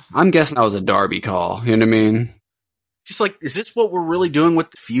 I'm guessing that was a Darby call. You know what I mean? Just like, is this what we're really doing with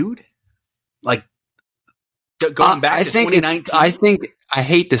the feud? Like. Going back to 2019? I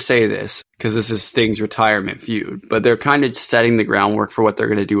hate to say this because this is Sting's retirement feud, but they're kind of setting the groundwork for what they're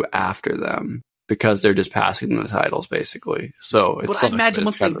going to do after them because they're just passing them the titles, basically. So it's. But I imagine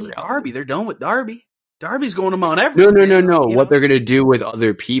once they beat Darby, they're done with Darby. Darby's going to Mount Everest. No. What they're going to do with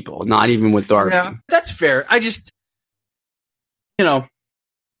other people, not even with Darby. Yeah, that's fair. I just, I don't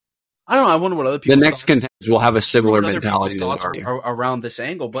know. I wonder what other people. The next contenders will have a similar mentality to Darby around this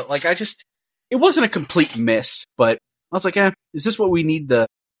angle, but like it wasn't a complete miss, but I was like, is this what we need the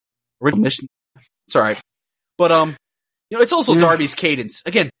original mission? It's all right. But, it's also Darby's cadence.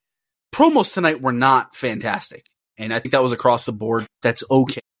 Again, promos tonight were not fantastic, and I think that was across the board. That's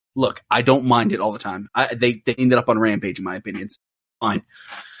okay. Look, I don't mind it all the time. They ended up on Rampage, in my opinion. It's fine.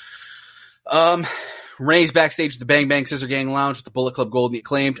 Renee's backstage at the Bang Bang Scissor Gang Lounge with the Bullet Club Gold and the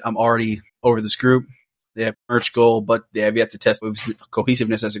Acclaimed. I'm already over this group. They have merch goal, but they have yet to test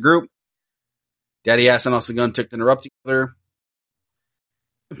cohesiveness as a group. Daddy Ass and Austin Gunn took the interrupting other.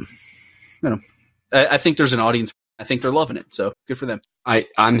 I think there's an audience. I think they're loving it, so good for them.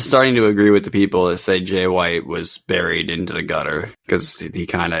 I'm starting to agree with the people that say Jay White was buried into the gutter because he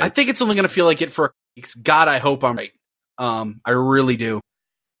kind of. I think it's only going to feel like it for weeks. God, I hope I'm right. I really do,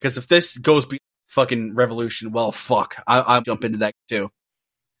 because if this goes beyond fucking Revolution, well, fuck, I'll jump into that too.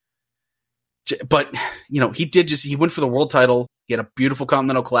 But he went for the world title. He had a beautiful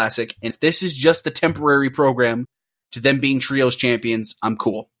Continental Classic, and if this is just a temporary program to them being trios champions, I'm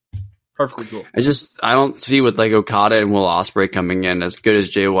cool. Perfectly cool. I don't see with like Okada and Will Ospreay coming in as good as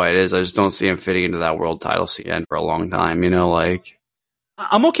Jay White is. I just don't see him fitting into that world title scene for a long time.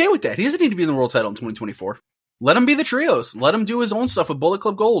 I'm okay with that. He doesn't need to be in the world title in 2024. Let him be the trios. Let him do his own stuff with Bullet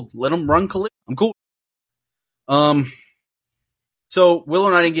Club Gold. Let him run Collision. I'm cool. So Willow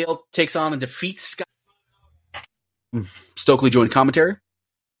Nightingale takes on and defeats Scott. Stokely joined commentary.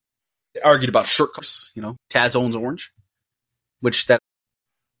 They argued about shirt colors. Taz owns orange, which that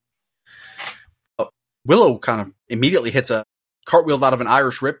Willow kind of immediately hits a cartwheel out of an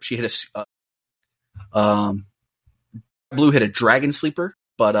Irish Rip. She hit Blue hit a Dragon Sleeper,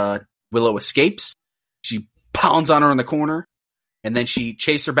 but Willow escapes. She pounds on her in the corner, and then she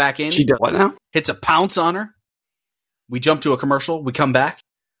chases her back in. She does what now? Hits a pounce on her. We jump to a commercial. We come back.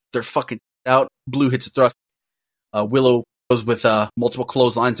 They're fucking out. Blue hits a thrust. Willow goes with multiple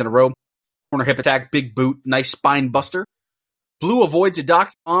clotheslines in a row. Corner hip attack, big boot, nice spine buster. Blue avoids a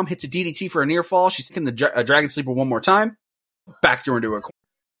doctor bomb, hits a DDT for a near fall. She's taking the Dragon Sleeper one more time. Backed her into a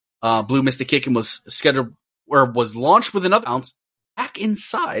corner. Blue missed a kick and was scheduled or was launched with another bounce back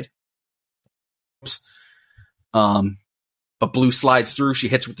inside. But Blue slides through. She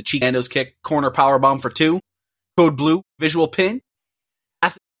hits with the cheek Nando's kick. Corner power bomb for 2. Code Blue, visual pin.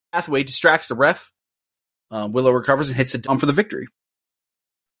 Hathaway distracts the ref. Willow recovers and hits the dumb for the victory.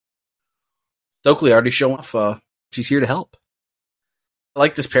 Stokely already showing off. She's here to help. I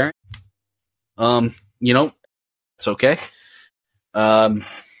like this pairing. It's okay.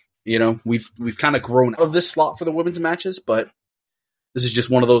 We've kind of grown out of this slot for the women's matches, but this is just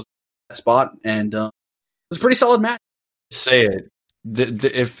one of those spot, and it's a pretty solid match. Say it.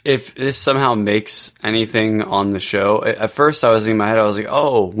 If this somehow makes anything on the show, at first I was in my head, I was like,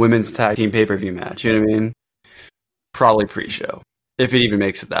 oh, women's tag team pay-per-view match, you know what I mean? Probably pre-show. If it even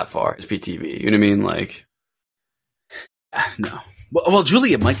makes it that far, it's PTV, you know what I mean? Like, no. Well,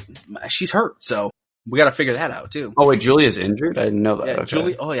 Julia she's hurt, so we got to figure that out too. Oh wait, Julia's injured? I didn't know that. Yeah, okay.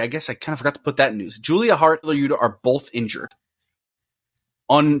 Julia. Oh yeah, I guess I kind of forgot to put that in news. Julia Hart and Yuta are both injured.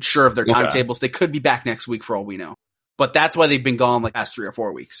 Unsure of their timetables. They could be back next week for all we know. But that's why they've been gone like the past 3 or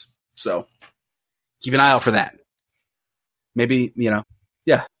 4 weeks. So keep an eye out for that. Maybe,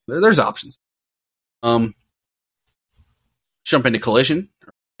 there's options. Jump into Collision,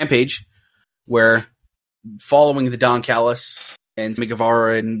 Rampage, where following the Don Callis and Sammy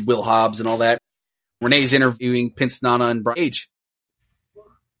Guevara and Will Hobbs and all that, Renee's interviewing Pince Nana and Brian Cage.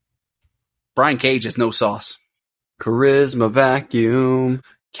 Brian Cage is no sauce. Charisma vacuum.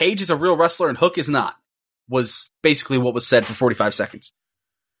 Cage is a real wrestler and Hook is not, was basically what was said for 45 seconds.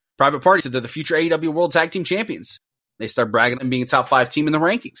 Private Party said they're the future AEW World Tag Team Champions. They start bragging on being a top 5 team in the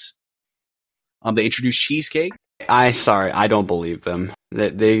rankings. They introduced Cheesecake. I don't believe them.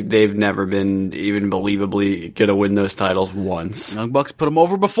 They've never been even believably gonna win those titles once. Young Bucks put them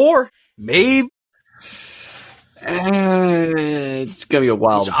over before. Maybe. It's gonna be a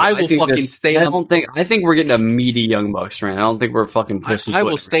wild. I think we're getting a meaty Young Bucks right. I don't think we're fucking pissed. I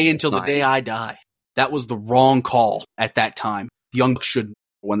will stay until the day I die. That was the wrong call at that time. The Young Bucks should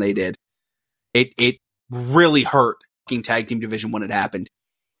when they did. It really hurt fucking tag team division when it happened.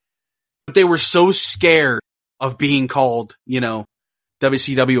 But they were so scared of being called,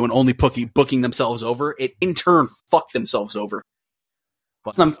 WCW and only booking themselves over. It in turn fucked themselves over.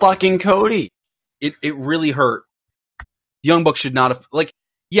 But some fucking Cody. It really hurt. The Young Bucks should not have,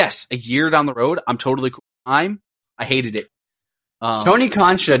 yes, a year down the road, I'm totally cool. I hated it. Tony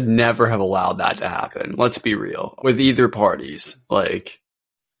Khan should never have allowed that to happen. Let's be real. With either parties.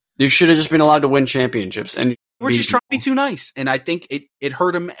 You should have just been allowed to win championships. And we're just trying to be too nice. And I think it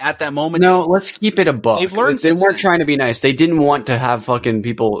hurt him at that moment. No, let's keep it a buck. They've learned they weren't trying to be nice. They didn't want to have fucking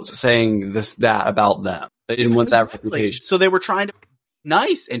people saying that about them. They didn't want that reputation. So they were trying to be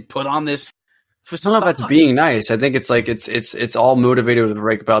nice and put on this. It's not about being nice. I think it's it's all motivated with a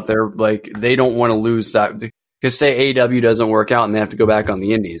break about their, they don't want to lose that. Because say AEW doesn't work out and they have to go back on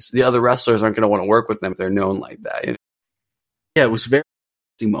the indies. The other wrestlers aren't going to want to work with them if they're known like that. Yeah, it was a very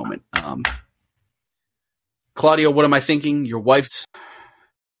interesting moment. Claudio, what am I thinking? Your wife's.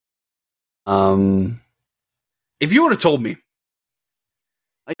 If you would have told me,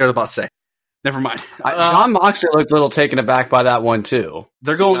 I was about to say, never mind. John Moxley looked a little taken aback by that one too.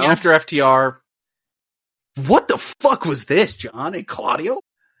 They're going after FTR. What the fuck was this, John and Claudio?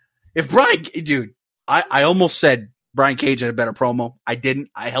 If Brian, dude, I almost said Brian Cage had a better promo. I didn't.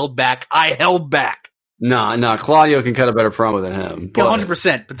 I held back. No, Claudio can cut a better promo than him. Yeah,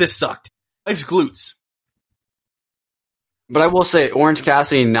 100%, but this sucked. Life's glutes. But I will say, Orange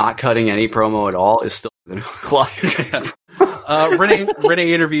Cassidy not cutting any promo at all is still than Claudio.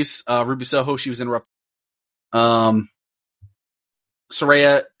 Renee interviews Ruby Soho. She was interrupted. Saraya,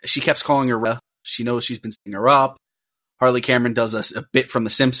 she kept calling her. She knows she's been setting her up. Harley Cameron does a bit from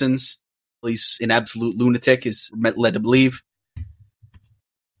The Simpsons. At least an absolute lunatic is led to believe.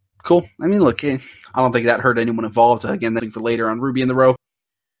 Cool. I mean, look, I don't think that hurt anyone involved. Again, that thing for later on Ruby in the Row.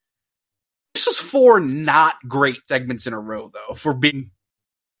 This was 4 not great segments in a row, though, for being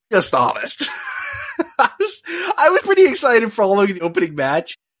just honest. I was pretty excited following the opening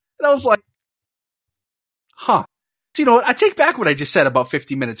match, and I was like, huh. So, you know what? I take back what I just said about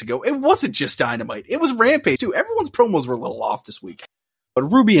 50 minutes ago. It wasn't just Dynamite. It was Rampage, too. Everyone's promos were a little off this week. But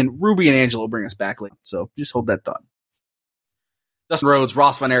Ruby and Angelo bring us back later, so just hold that thought. Dustin Rhodes,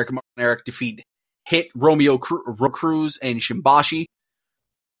 Ross Von Erich, and Mark Von Erich defeat Hit, Romeo Cruz, and Shimbashi.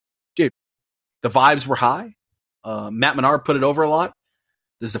 Dude, the vibes were high. Matt Menard put it over a lot.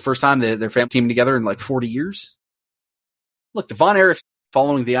 This is the first time their family teamed together in like 40 years. Look, the Von Erich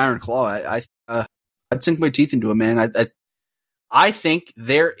following the Iron Claw, I'd sink my teeth into it, man. I think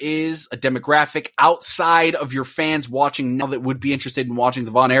there is a demographic outside of your fans watching now that would be interested in watching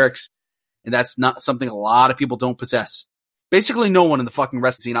the Von Erichs, and that's not something a lot of people don't possess. Basically, no one in the fucking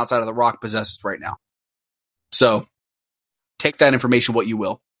wrestling scene outside of The Rock possesses right now. So, take that information what you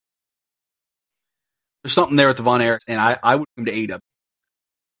will. There's something there at the Von Erichs, and I would come to AEW.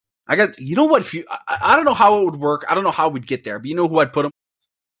 You know what? I don't know how it would work. I don't know how we'd get there, but you know who I'd put them?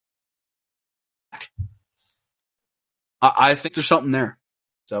 I think there's something there.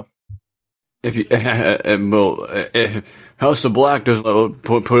 So, If you, House of Black doesn't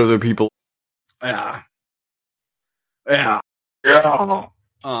put other people. Yeah. So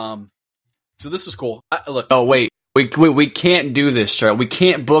this is cool. Look. Oh wait, we can't do this, Charlie. We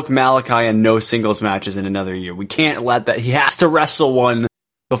can't book Malachi and no singles matches in another year. We can't let that. He has to wrestle one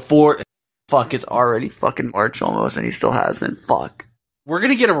before. Fuck, it's already fucking March almost, and he still hasn't. Fuck. We're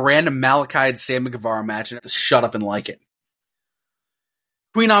gonna get a random Malachi and Sammy Guevara match and have to shut up and like it.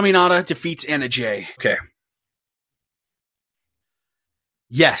 Queen Aminata defeats Anna Jay. Okay.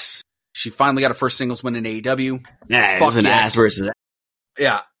 Yes. She finally got her first singles win in AEW. Yeah, it was an ass versus ass.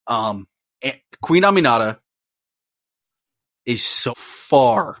 Yeah. Queen Aminata is so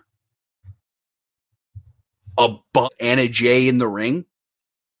far above Anna Jay in the ring.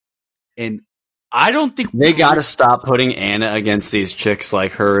 And I don't think they got to stop putting Anna against these chicks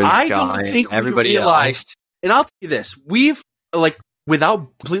like her and Sky. I don't think everybody realized. else. And I'll tell you this. We've,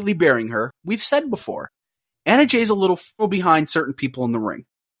 without completely burying her, we've said before, Anna Jay's a little behind certain people in the ring.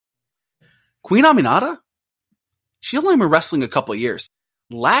 Queen Aminata, she only been wrestling a couple of years.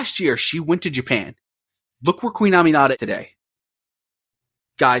 Last year, she went to Japan. Look where Queen Aminata is today.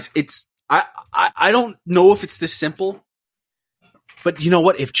 Guys, I don't know if it's this simple, but you know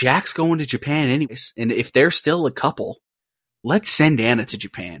what? If Jack's going to Japan anyways, and if they're still a couple, let's send Anna to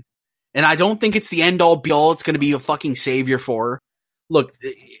Japan. And I don't think it's the end all be all. It's going to be a fucking savior for her. Look,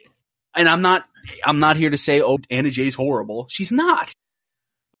 and I'm not here to say, oh, Anna Jay's horrible. She's not.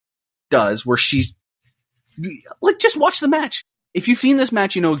 Does where she's just watch the match. If you've seen this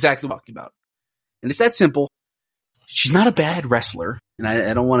match, you know exactly what I'm talking about. And it's that simple. She's not a bad wrestler. And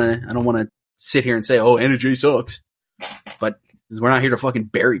I don't want to sit here and say, oh, Anna Jay sucks. But we're not here to fucking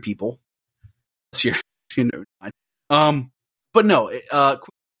bury people. But no,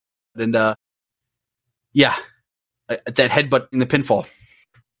 and yeah, that headbutt in the pinfall.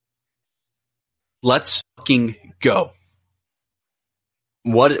 Let's fucking go.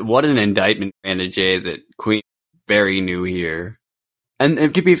 What an indictment for Anna Jay that Queen very new here.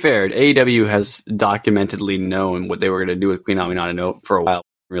 And to be fair, AEW has documentedly known what they were going to do with Queen Aminata for a while.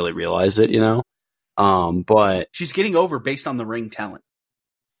 Really realized it, you know? But she's getting over based on the ring talent.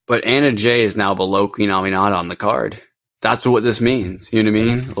 But Anna Jay is now below Queen Aminata on the card. That's what this means. You know what I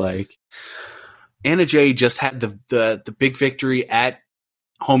mean? Like, Anna Jay just had the big victory at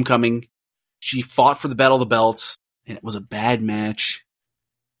Homecoming. She fought for the Battle of the Belts, and it was a bad match.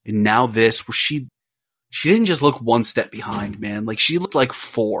 And now this, where she didn't just look one step behind, man. Like, she looked like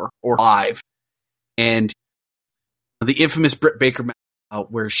 4 or 5. And the infamous Britt Baker match,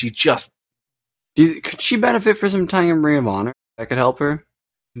 where she just... could she benefit for some time in Ring of Honor? That could help her?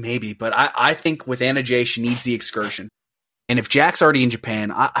 Maybe, but I think with Anna Jay, she needs the excursion. And if Jack's already in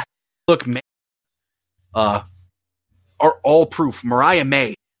Japan, look, man, are all proof. Mariah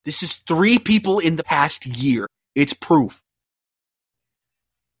May, this is 3 people in the past year. It's proof.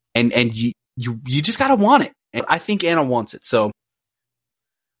 And you just gotta want it. And I think Anna wants it. So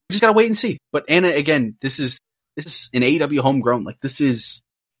we just gotta wait and see. But Anna, again, this is an AEW homegrown. Like, this is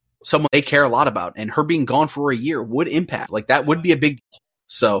someone they care a lot about. And her being gone for a year would impact. Like, that would be a big deal.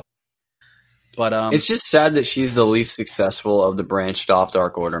 So, but it's just sad that she's the least successful of the branched off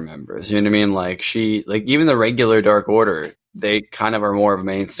Dark Order members. You know what I mean? Like, even the regular Dark Order, they kind of are more of a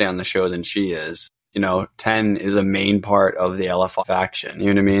mainstay on the show than she is. You know, 10 is a main part of the LFI faction.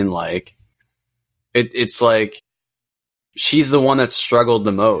 You know what I mean? Like, it's like she's the one that struggled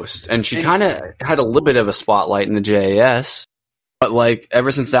the most, and she kind of had a little bit of a spotlight in the JAS, but like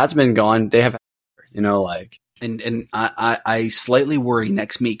ever since that's been gone, they have, like. And I slightly worry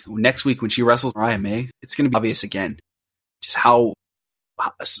next week when she wrestles Mariah May, it's going to be obvious again, just how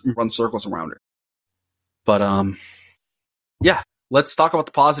run circles around her. But yeah, let's talk about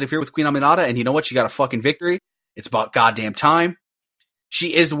the positive here with Queen Aminata. And you know what? She got a fucking victory. It's about goddamn time.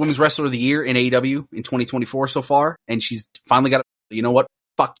 She is the Women's Wrestler of the Year in AEW in 2024 so far, and she's finally got. You know what?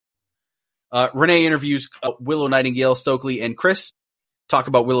 Fuck. Renee interviews Willow Nightingale, Stokely, and Chris. Talk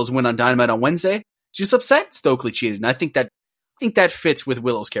about Willow's win on Dynamite on Wednesday. She's upset Stokely cheated, and I think that fits with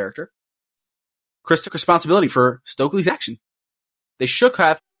Willow's character. Chris took responsibility for Stokely's action. They shook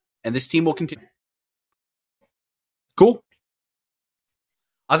have, and this team will continue. Cool.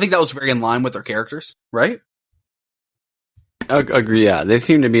 I think that was very in line with their characters, right? Agree, yeah. They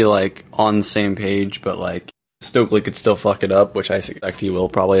seem to be, like, on the same page, but, like, Stokely could still fuck it up, which I suspect he will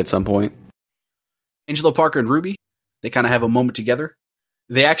probably at some point. Angelo Parker and Ruby, they kind of have a moment together.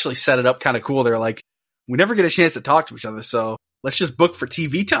 They actually set it up kind of cool. They're like, we never get a chance to talk to each other, so let's just book for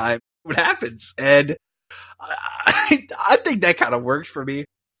TV time. What happens? And I think that kind of works for me.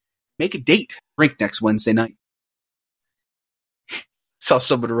 Make a date. Rink next Wednesday night. Saw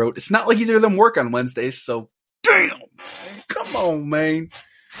someone wrote, it's not like either of them work on Wednesdays, so damn. Man. Come on, man.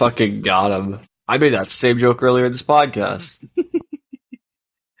 Fucking got him. I made that same joke earlier in this podcast.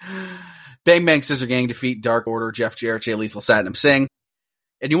 Bang Bang Scissor Gang defeat Dark Order, Jeff Jarrett, Jay Lethal, Satnam Singh.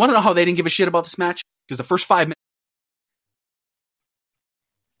 And you want to know how they didn't give a shit about this match? Because the first 5 minutes.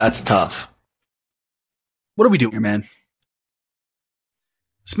 That's tough. What are we doing here, man?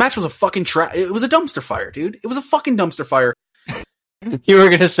 This match was a fucking it was a dumpster fire, dude. It was a fucking dumpster fire. You were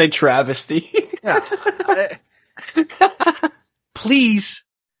going to say travesty. Yeah. Please.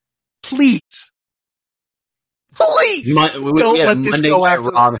 Don't let this go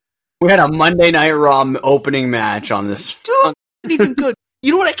after. We had a Monday Night Raw opening match on this. Dude, not even good.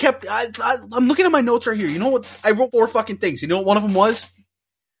 You know what I'm looking at my notes right here. You know what? I wrote 4 fucking things. You know what one of them was?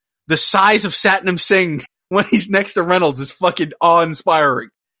 The size of Satnam Singh when he's next to Reynolds is fucking awe-inspiring.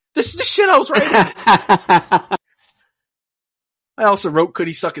 This is the shit I was writing. I also wrote, could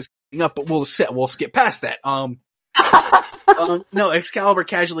he suck his up, but we'll skip past that. No, Excalibur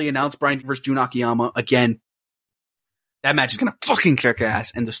casually announced Bryan versus Jun Akiyama again. That match is gonna fucking kick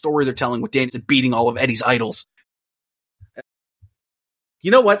ass, and the story they're telling with Danielson beating all of Eddie's idols. You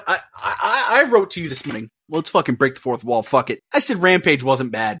know what? I wrote to you this morning. Let's fucking break the fourth wall. Fuck it. I said Rampage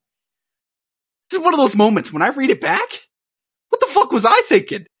wasn't bad. This is one of those moments when I read it back. What the fuck was I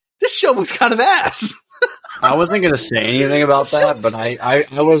thinking? This show was kind of ass. I wasn't gonna say anything about that, but I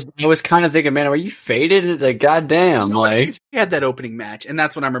was kind of thinking, man, are you faded? Like, goddamn, like he had that opening match, and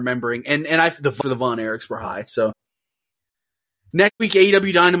that's what I'm remembering. And the Von Erichs were high. So next week,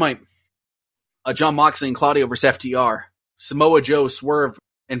 AEW Dynamite, John Moxley and Claudio versus FTR, Samoa Joe, Swerve,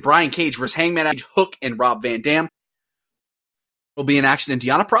 and Brian Cage versus Hangman Edge, Hook, and Rob Van Dam will be in action, and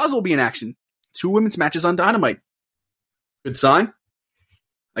Deonna Purrazzo will be in action. 2 women's matches on Dynamite. Good sign.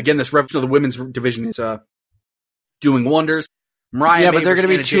 Again, this revolution of the women's division is doing wonders. Mariah yeah, May but they're going to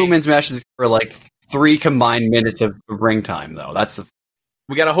be Anna 2 women's matches for like 3 combined minutes of ring time, though.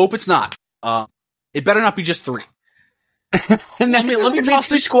 We got to hope it's not. It better not be just 3. let me toss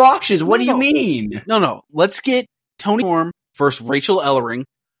 3 squashes. What do you mean? No. Let's get Toni Storm versus Rachel Ellering,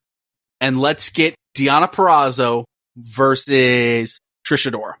 and let's get Deonna Purrazzo versus Trish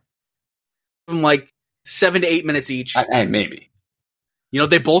Adora. From like 7 to 8 minutes each. Maybe. You know,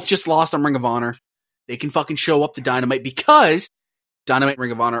 they both just lost on Ring of Honor. They can fucking show up to Dynamite because Dynamite and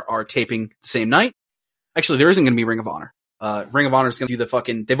Ring of Honor are taping the same night. Actually, there isn't going to be Ring of Honor. Ring of Honor is going to do the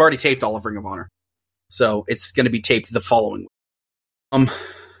fucking... They've already taped all of Ring of Honor. So it's going to be taped the following week.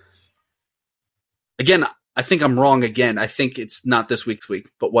 Again, I think I'm wrong again. I think it's not this week's week,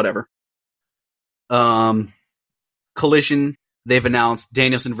 but whatever. Collision, they've announced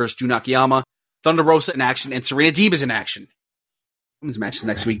Danielson versus Jun Akiyama, Thunder Rosa in action, and Serena Deeb is in action. Women's matches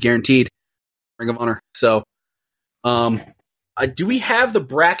next week, guaranteed. Ring of Honor. So, do we have the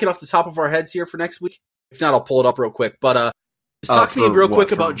bracket off the top of our heads here for next week? If not, I'll pull it up real quick. But just talk to me real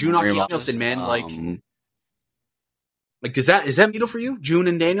quick about Jun and Danielson, man. Like, is that needle for you, Jun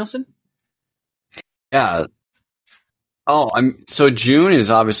and Danielson? Yeah. So Jun is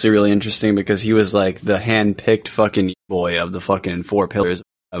obviously really interesting because he was like the hand-picked fucking boy of the fucking 4 pillars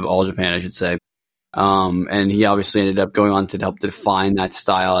of All Japan, I should say. And he obviously ended up going on to help define that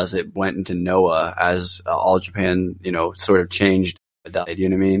style as it went into Noah as All Japan, sort of changed. You know what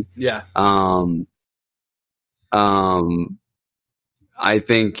I mean? Yeah. I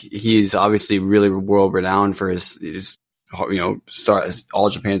think he's obviously really world renowned for his start all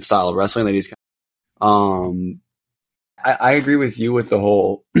Japan style of wrestling that he's. I agree with you with the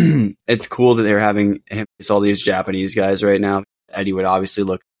whole. It's cool that they're having him face all these Japanese guys right now. Eddie would obviously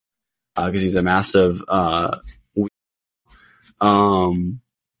look because he's a massive.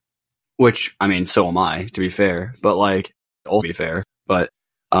 Which I mean, so am I. To be fair, but like, also be fair, but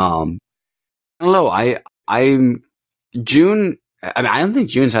I don't know. I'm June. I mean, I don't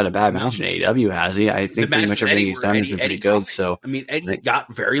think June's had a bad match in AEW, has he? I think pretty much everything he's done has been pretty good. So I mean, Eddie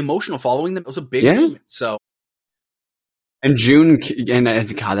got very emotional following them. It was a big moment. So. And June, and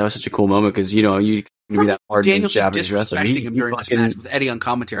God, that was such a cool moment because you be that hard against Japanese wrestler. Him during this match with Eddie on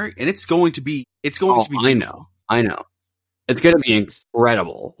commentary, and it's going to be. I know. It's going to be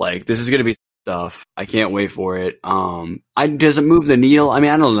incredible. Like this is going to be stuff. I can't wait for it. Does it move the needle? I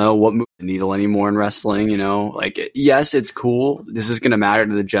mean, I don't know what moves the needle anymore in wrestling. Like yes, it's cool. This is going to matter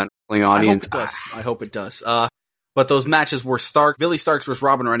to the general audience. I hope it does. But those matches were Billy Starks versus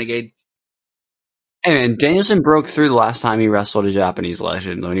Robin Renegade. And Danielson broke through the last time he wrestled a Japanese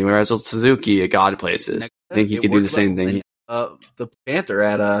legend when he wrestled Suzuki at God Places. I think he could do the same thing. The Panther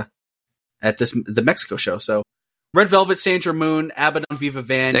at the Mexico show. So Red Velvet, Sandra Moon, Abaddon, Viva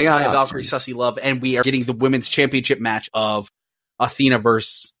Van, Taya Valkyrie, Sussy Love, and we are getting the women's championship match of Athena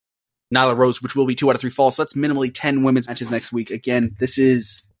versus Nyla Rose, which will be 2 out of 3 falls. So that's minimally 10 women's matches next week. Again, this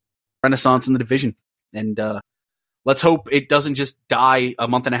is Renaissance in the division, and let's hope it doesn't just die a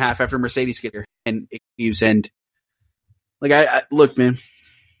month and a half after Mercedes gets here and it continues. And like, I look, man.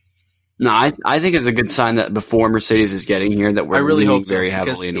 No, I think it's a good sign that before Mercedes is getting here, that we're really hope very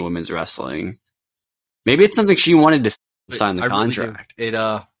heavily into women's wrestling. Maybe it's something she wanted to sign the contract.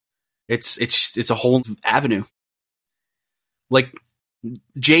 Really it's a whole avenue. Like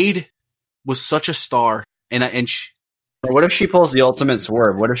Jade was such a star, and she, what if she pulls the ultimate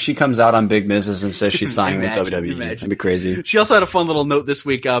swerve? What if she comes out on Big Misses and says she's signing with WWE? That'd be crazy. She also had a fun little note this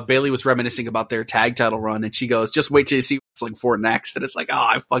week. Bailey was reminiscing about their tag title run, and she goes, "Just wait till you see wrestling for next." And it's like,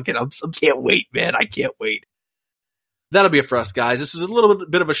 I can't wait, man. I can't wait. That'll be it for us, guys. This is a little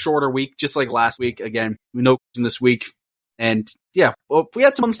bit of a shorter week, just like last week. Again, no question this week, and yeah, well, we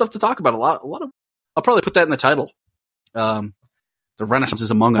had some fun stuff to talk about. A lot of. I'll probably put that in the title. The Renaissance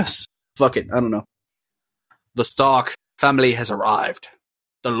is among us. Fuck it, I don't know. The Stark family has arrived.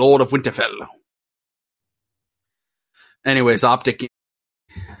 The Lord of Winterfell. Anyways, Optic.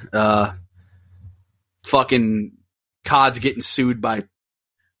 Fucking COD's getting sued by.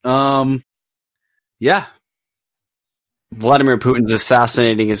 Yeah. Vladimir Putin's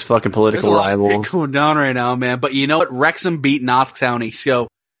assassinating his fucking political rivals. Going down right now, man. But you know what? Wrexham beat Notts County. So,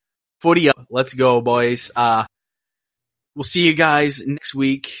 footy up. Let's go, boys. We'll see you guys next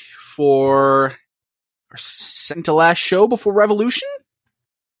week for our second to last show before Revolution.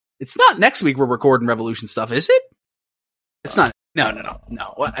 It's not next week we're recording Revolution stuff, is it? It's not. No.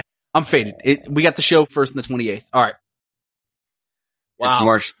 I'm faded. We got the show first on the 28th. All right. Wow. It's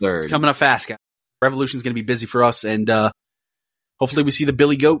March 3rd. It's coming up fast, guys. Revolution's going to be busy for us, and hopefully we see the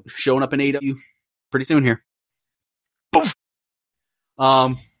Billy Goat showing up in AEW pretty soon here. Poof!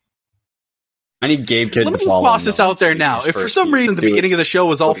 I need Gabe Kidd to follow. Let me just toss this out there now. If for some reason the beginning of the show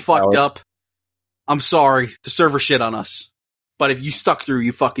was all fucked up, I'm sorry. The server shit on us. But if you stuck through,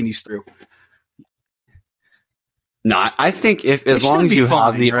 you through. No, I think as long as you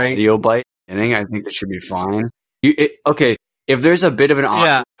have the audio bite beginning, I think it should be fine. Okay. If there's a bit of an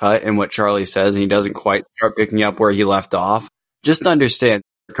awkward cut in what Charlie says and he doesn't quite start picking up where he left off, just understand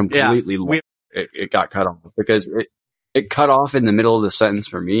completely it got cut off because it cut off in the middle of the sentence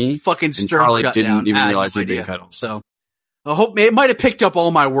for me. Fucking and Charlie didn't even realize it did cut off. So I hope it might have picked up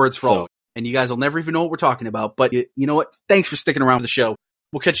all my words for all, and you guys will never even know what we're talking about. But you know what? Thanks for sticking around for the show.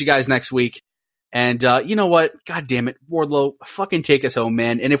 We'll catch you guys next week. And you know what? God damn it, Wardlow, fucking take us home,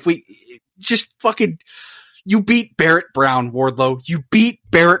 man. And if we just fucking. You beat Barrett Brown, Wardlow. You beat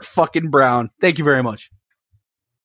Barrett fucking Brown. Thank you very much.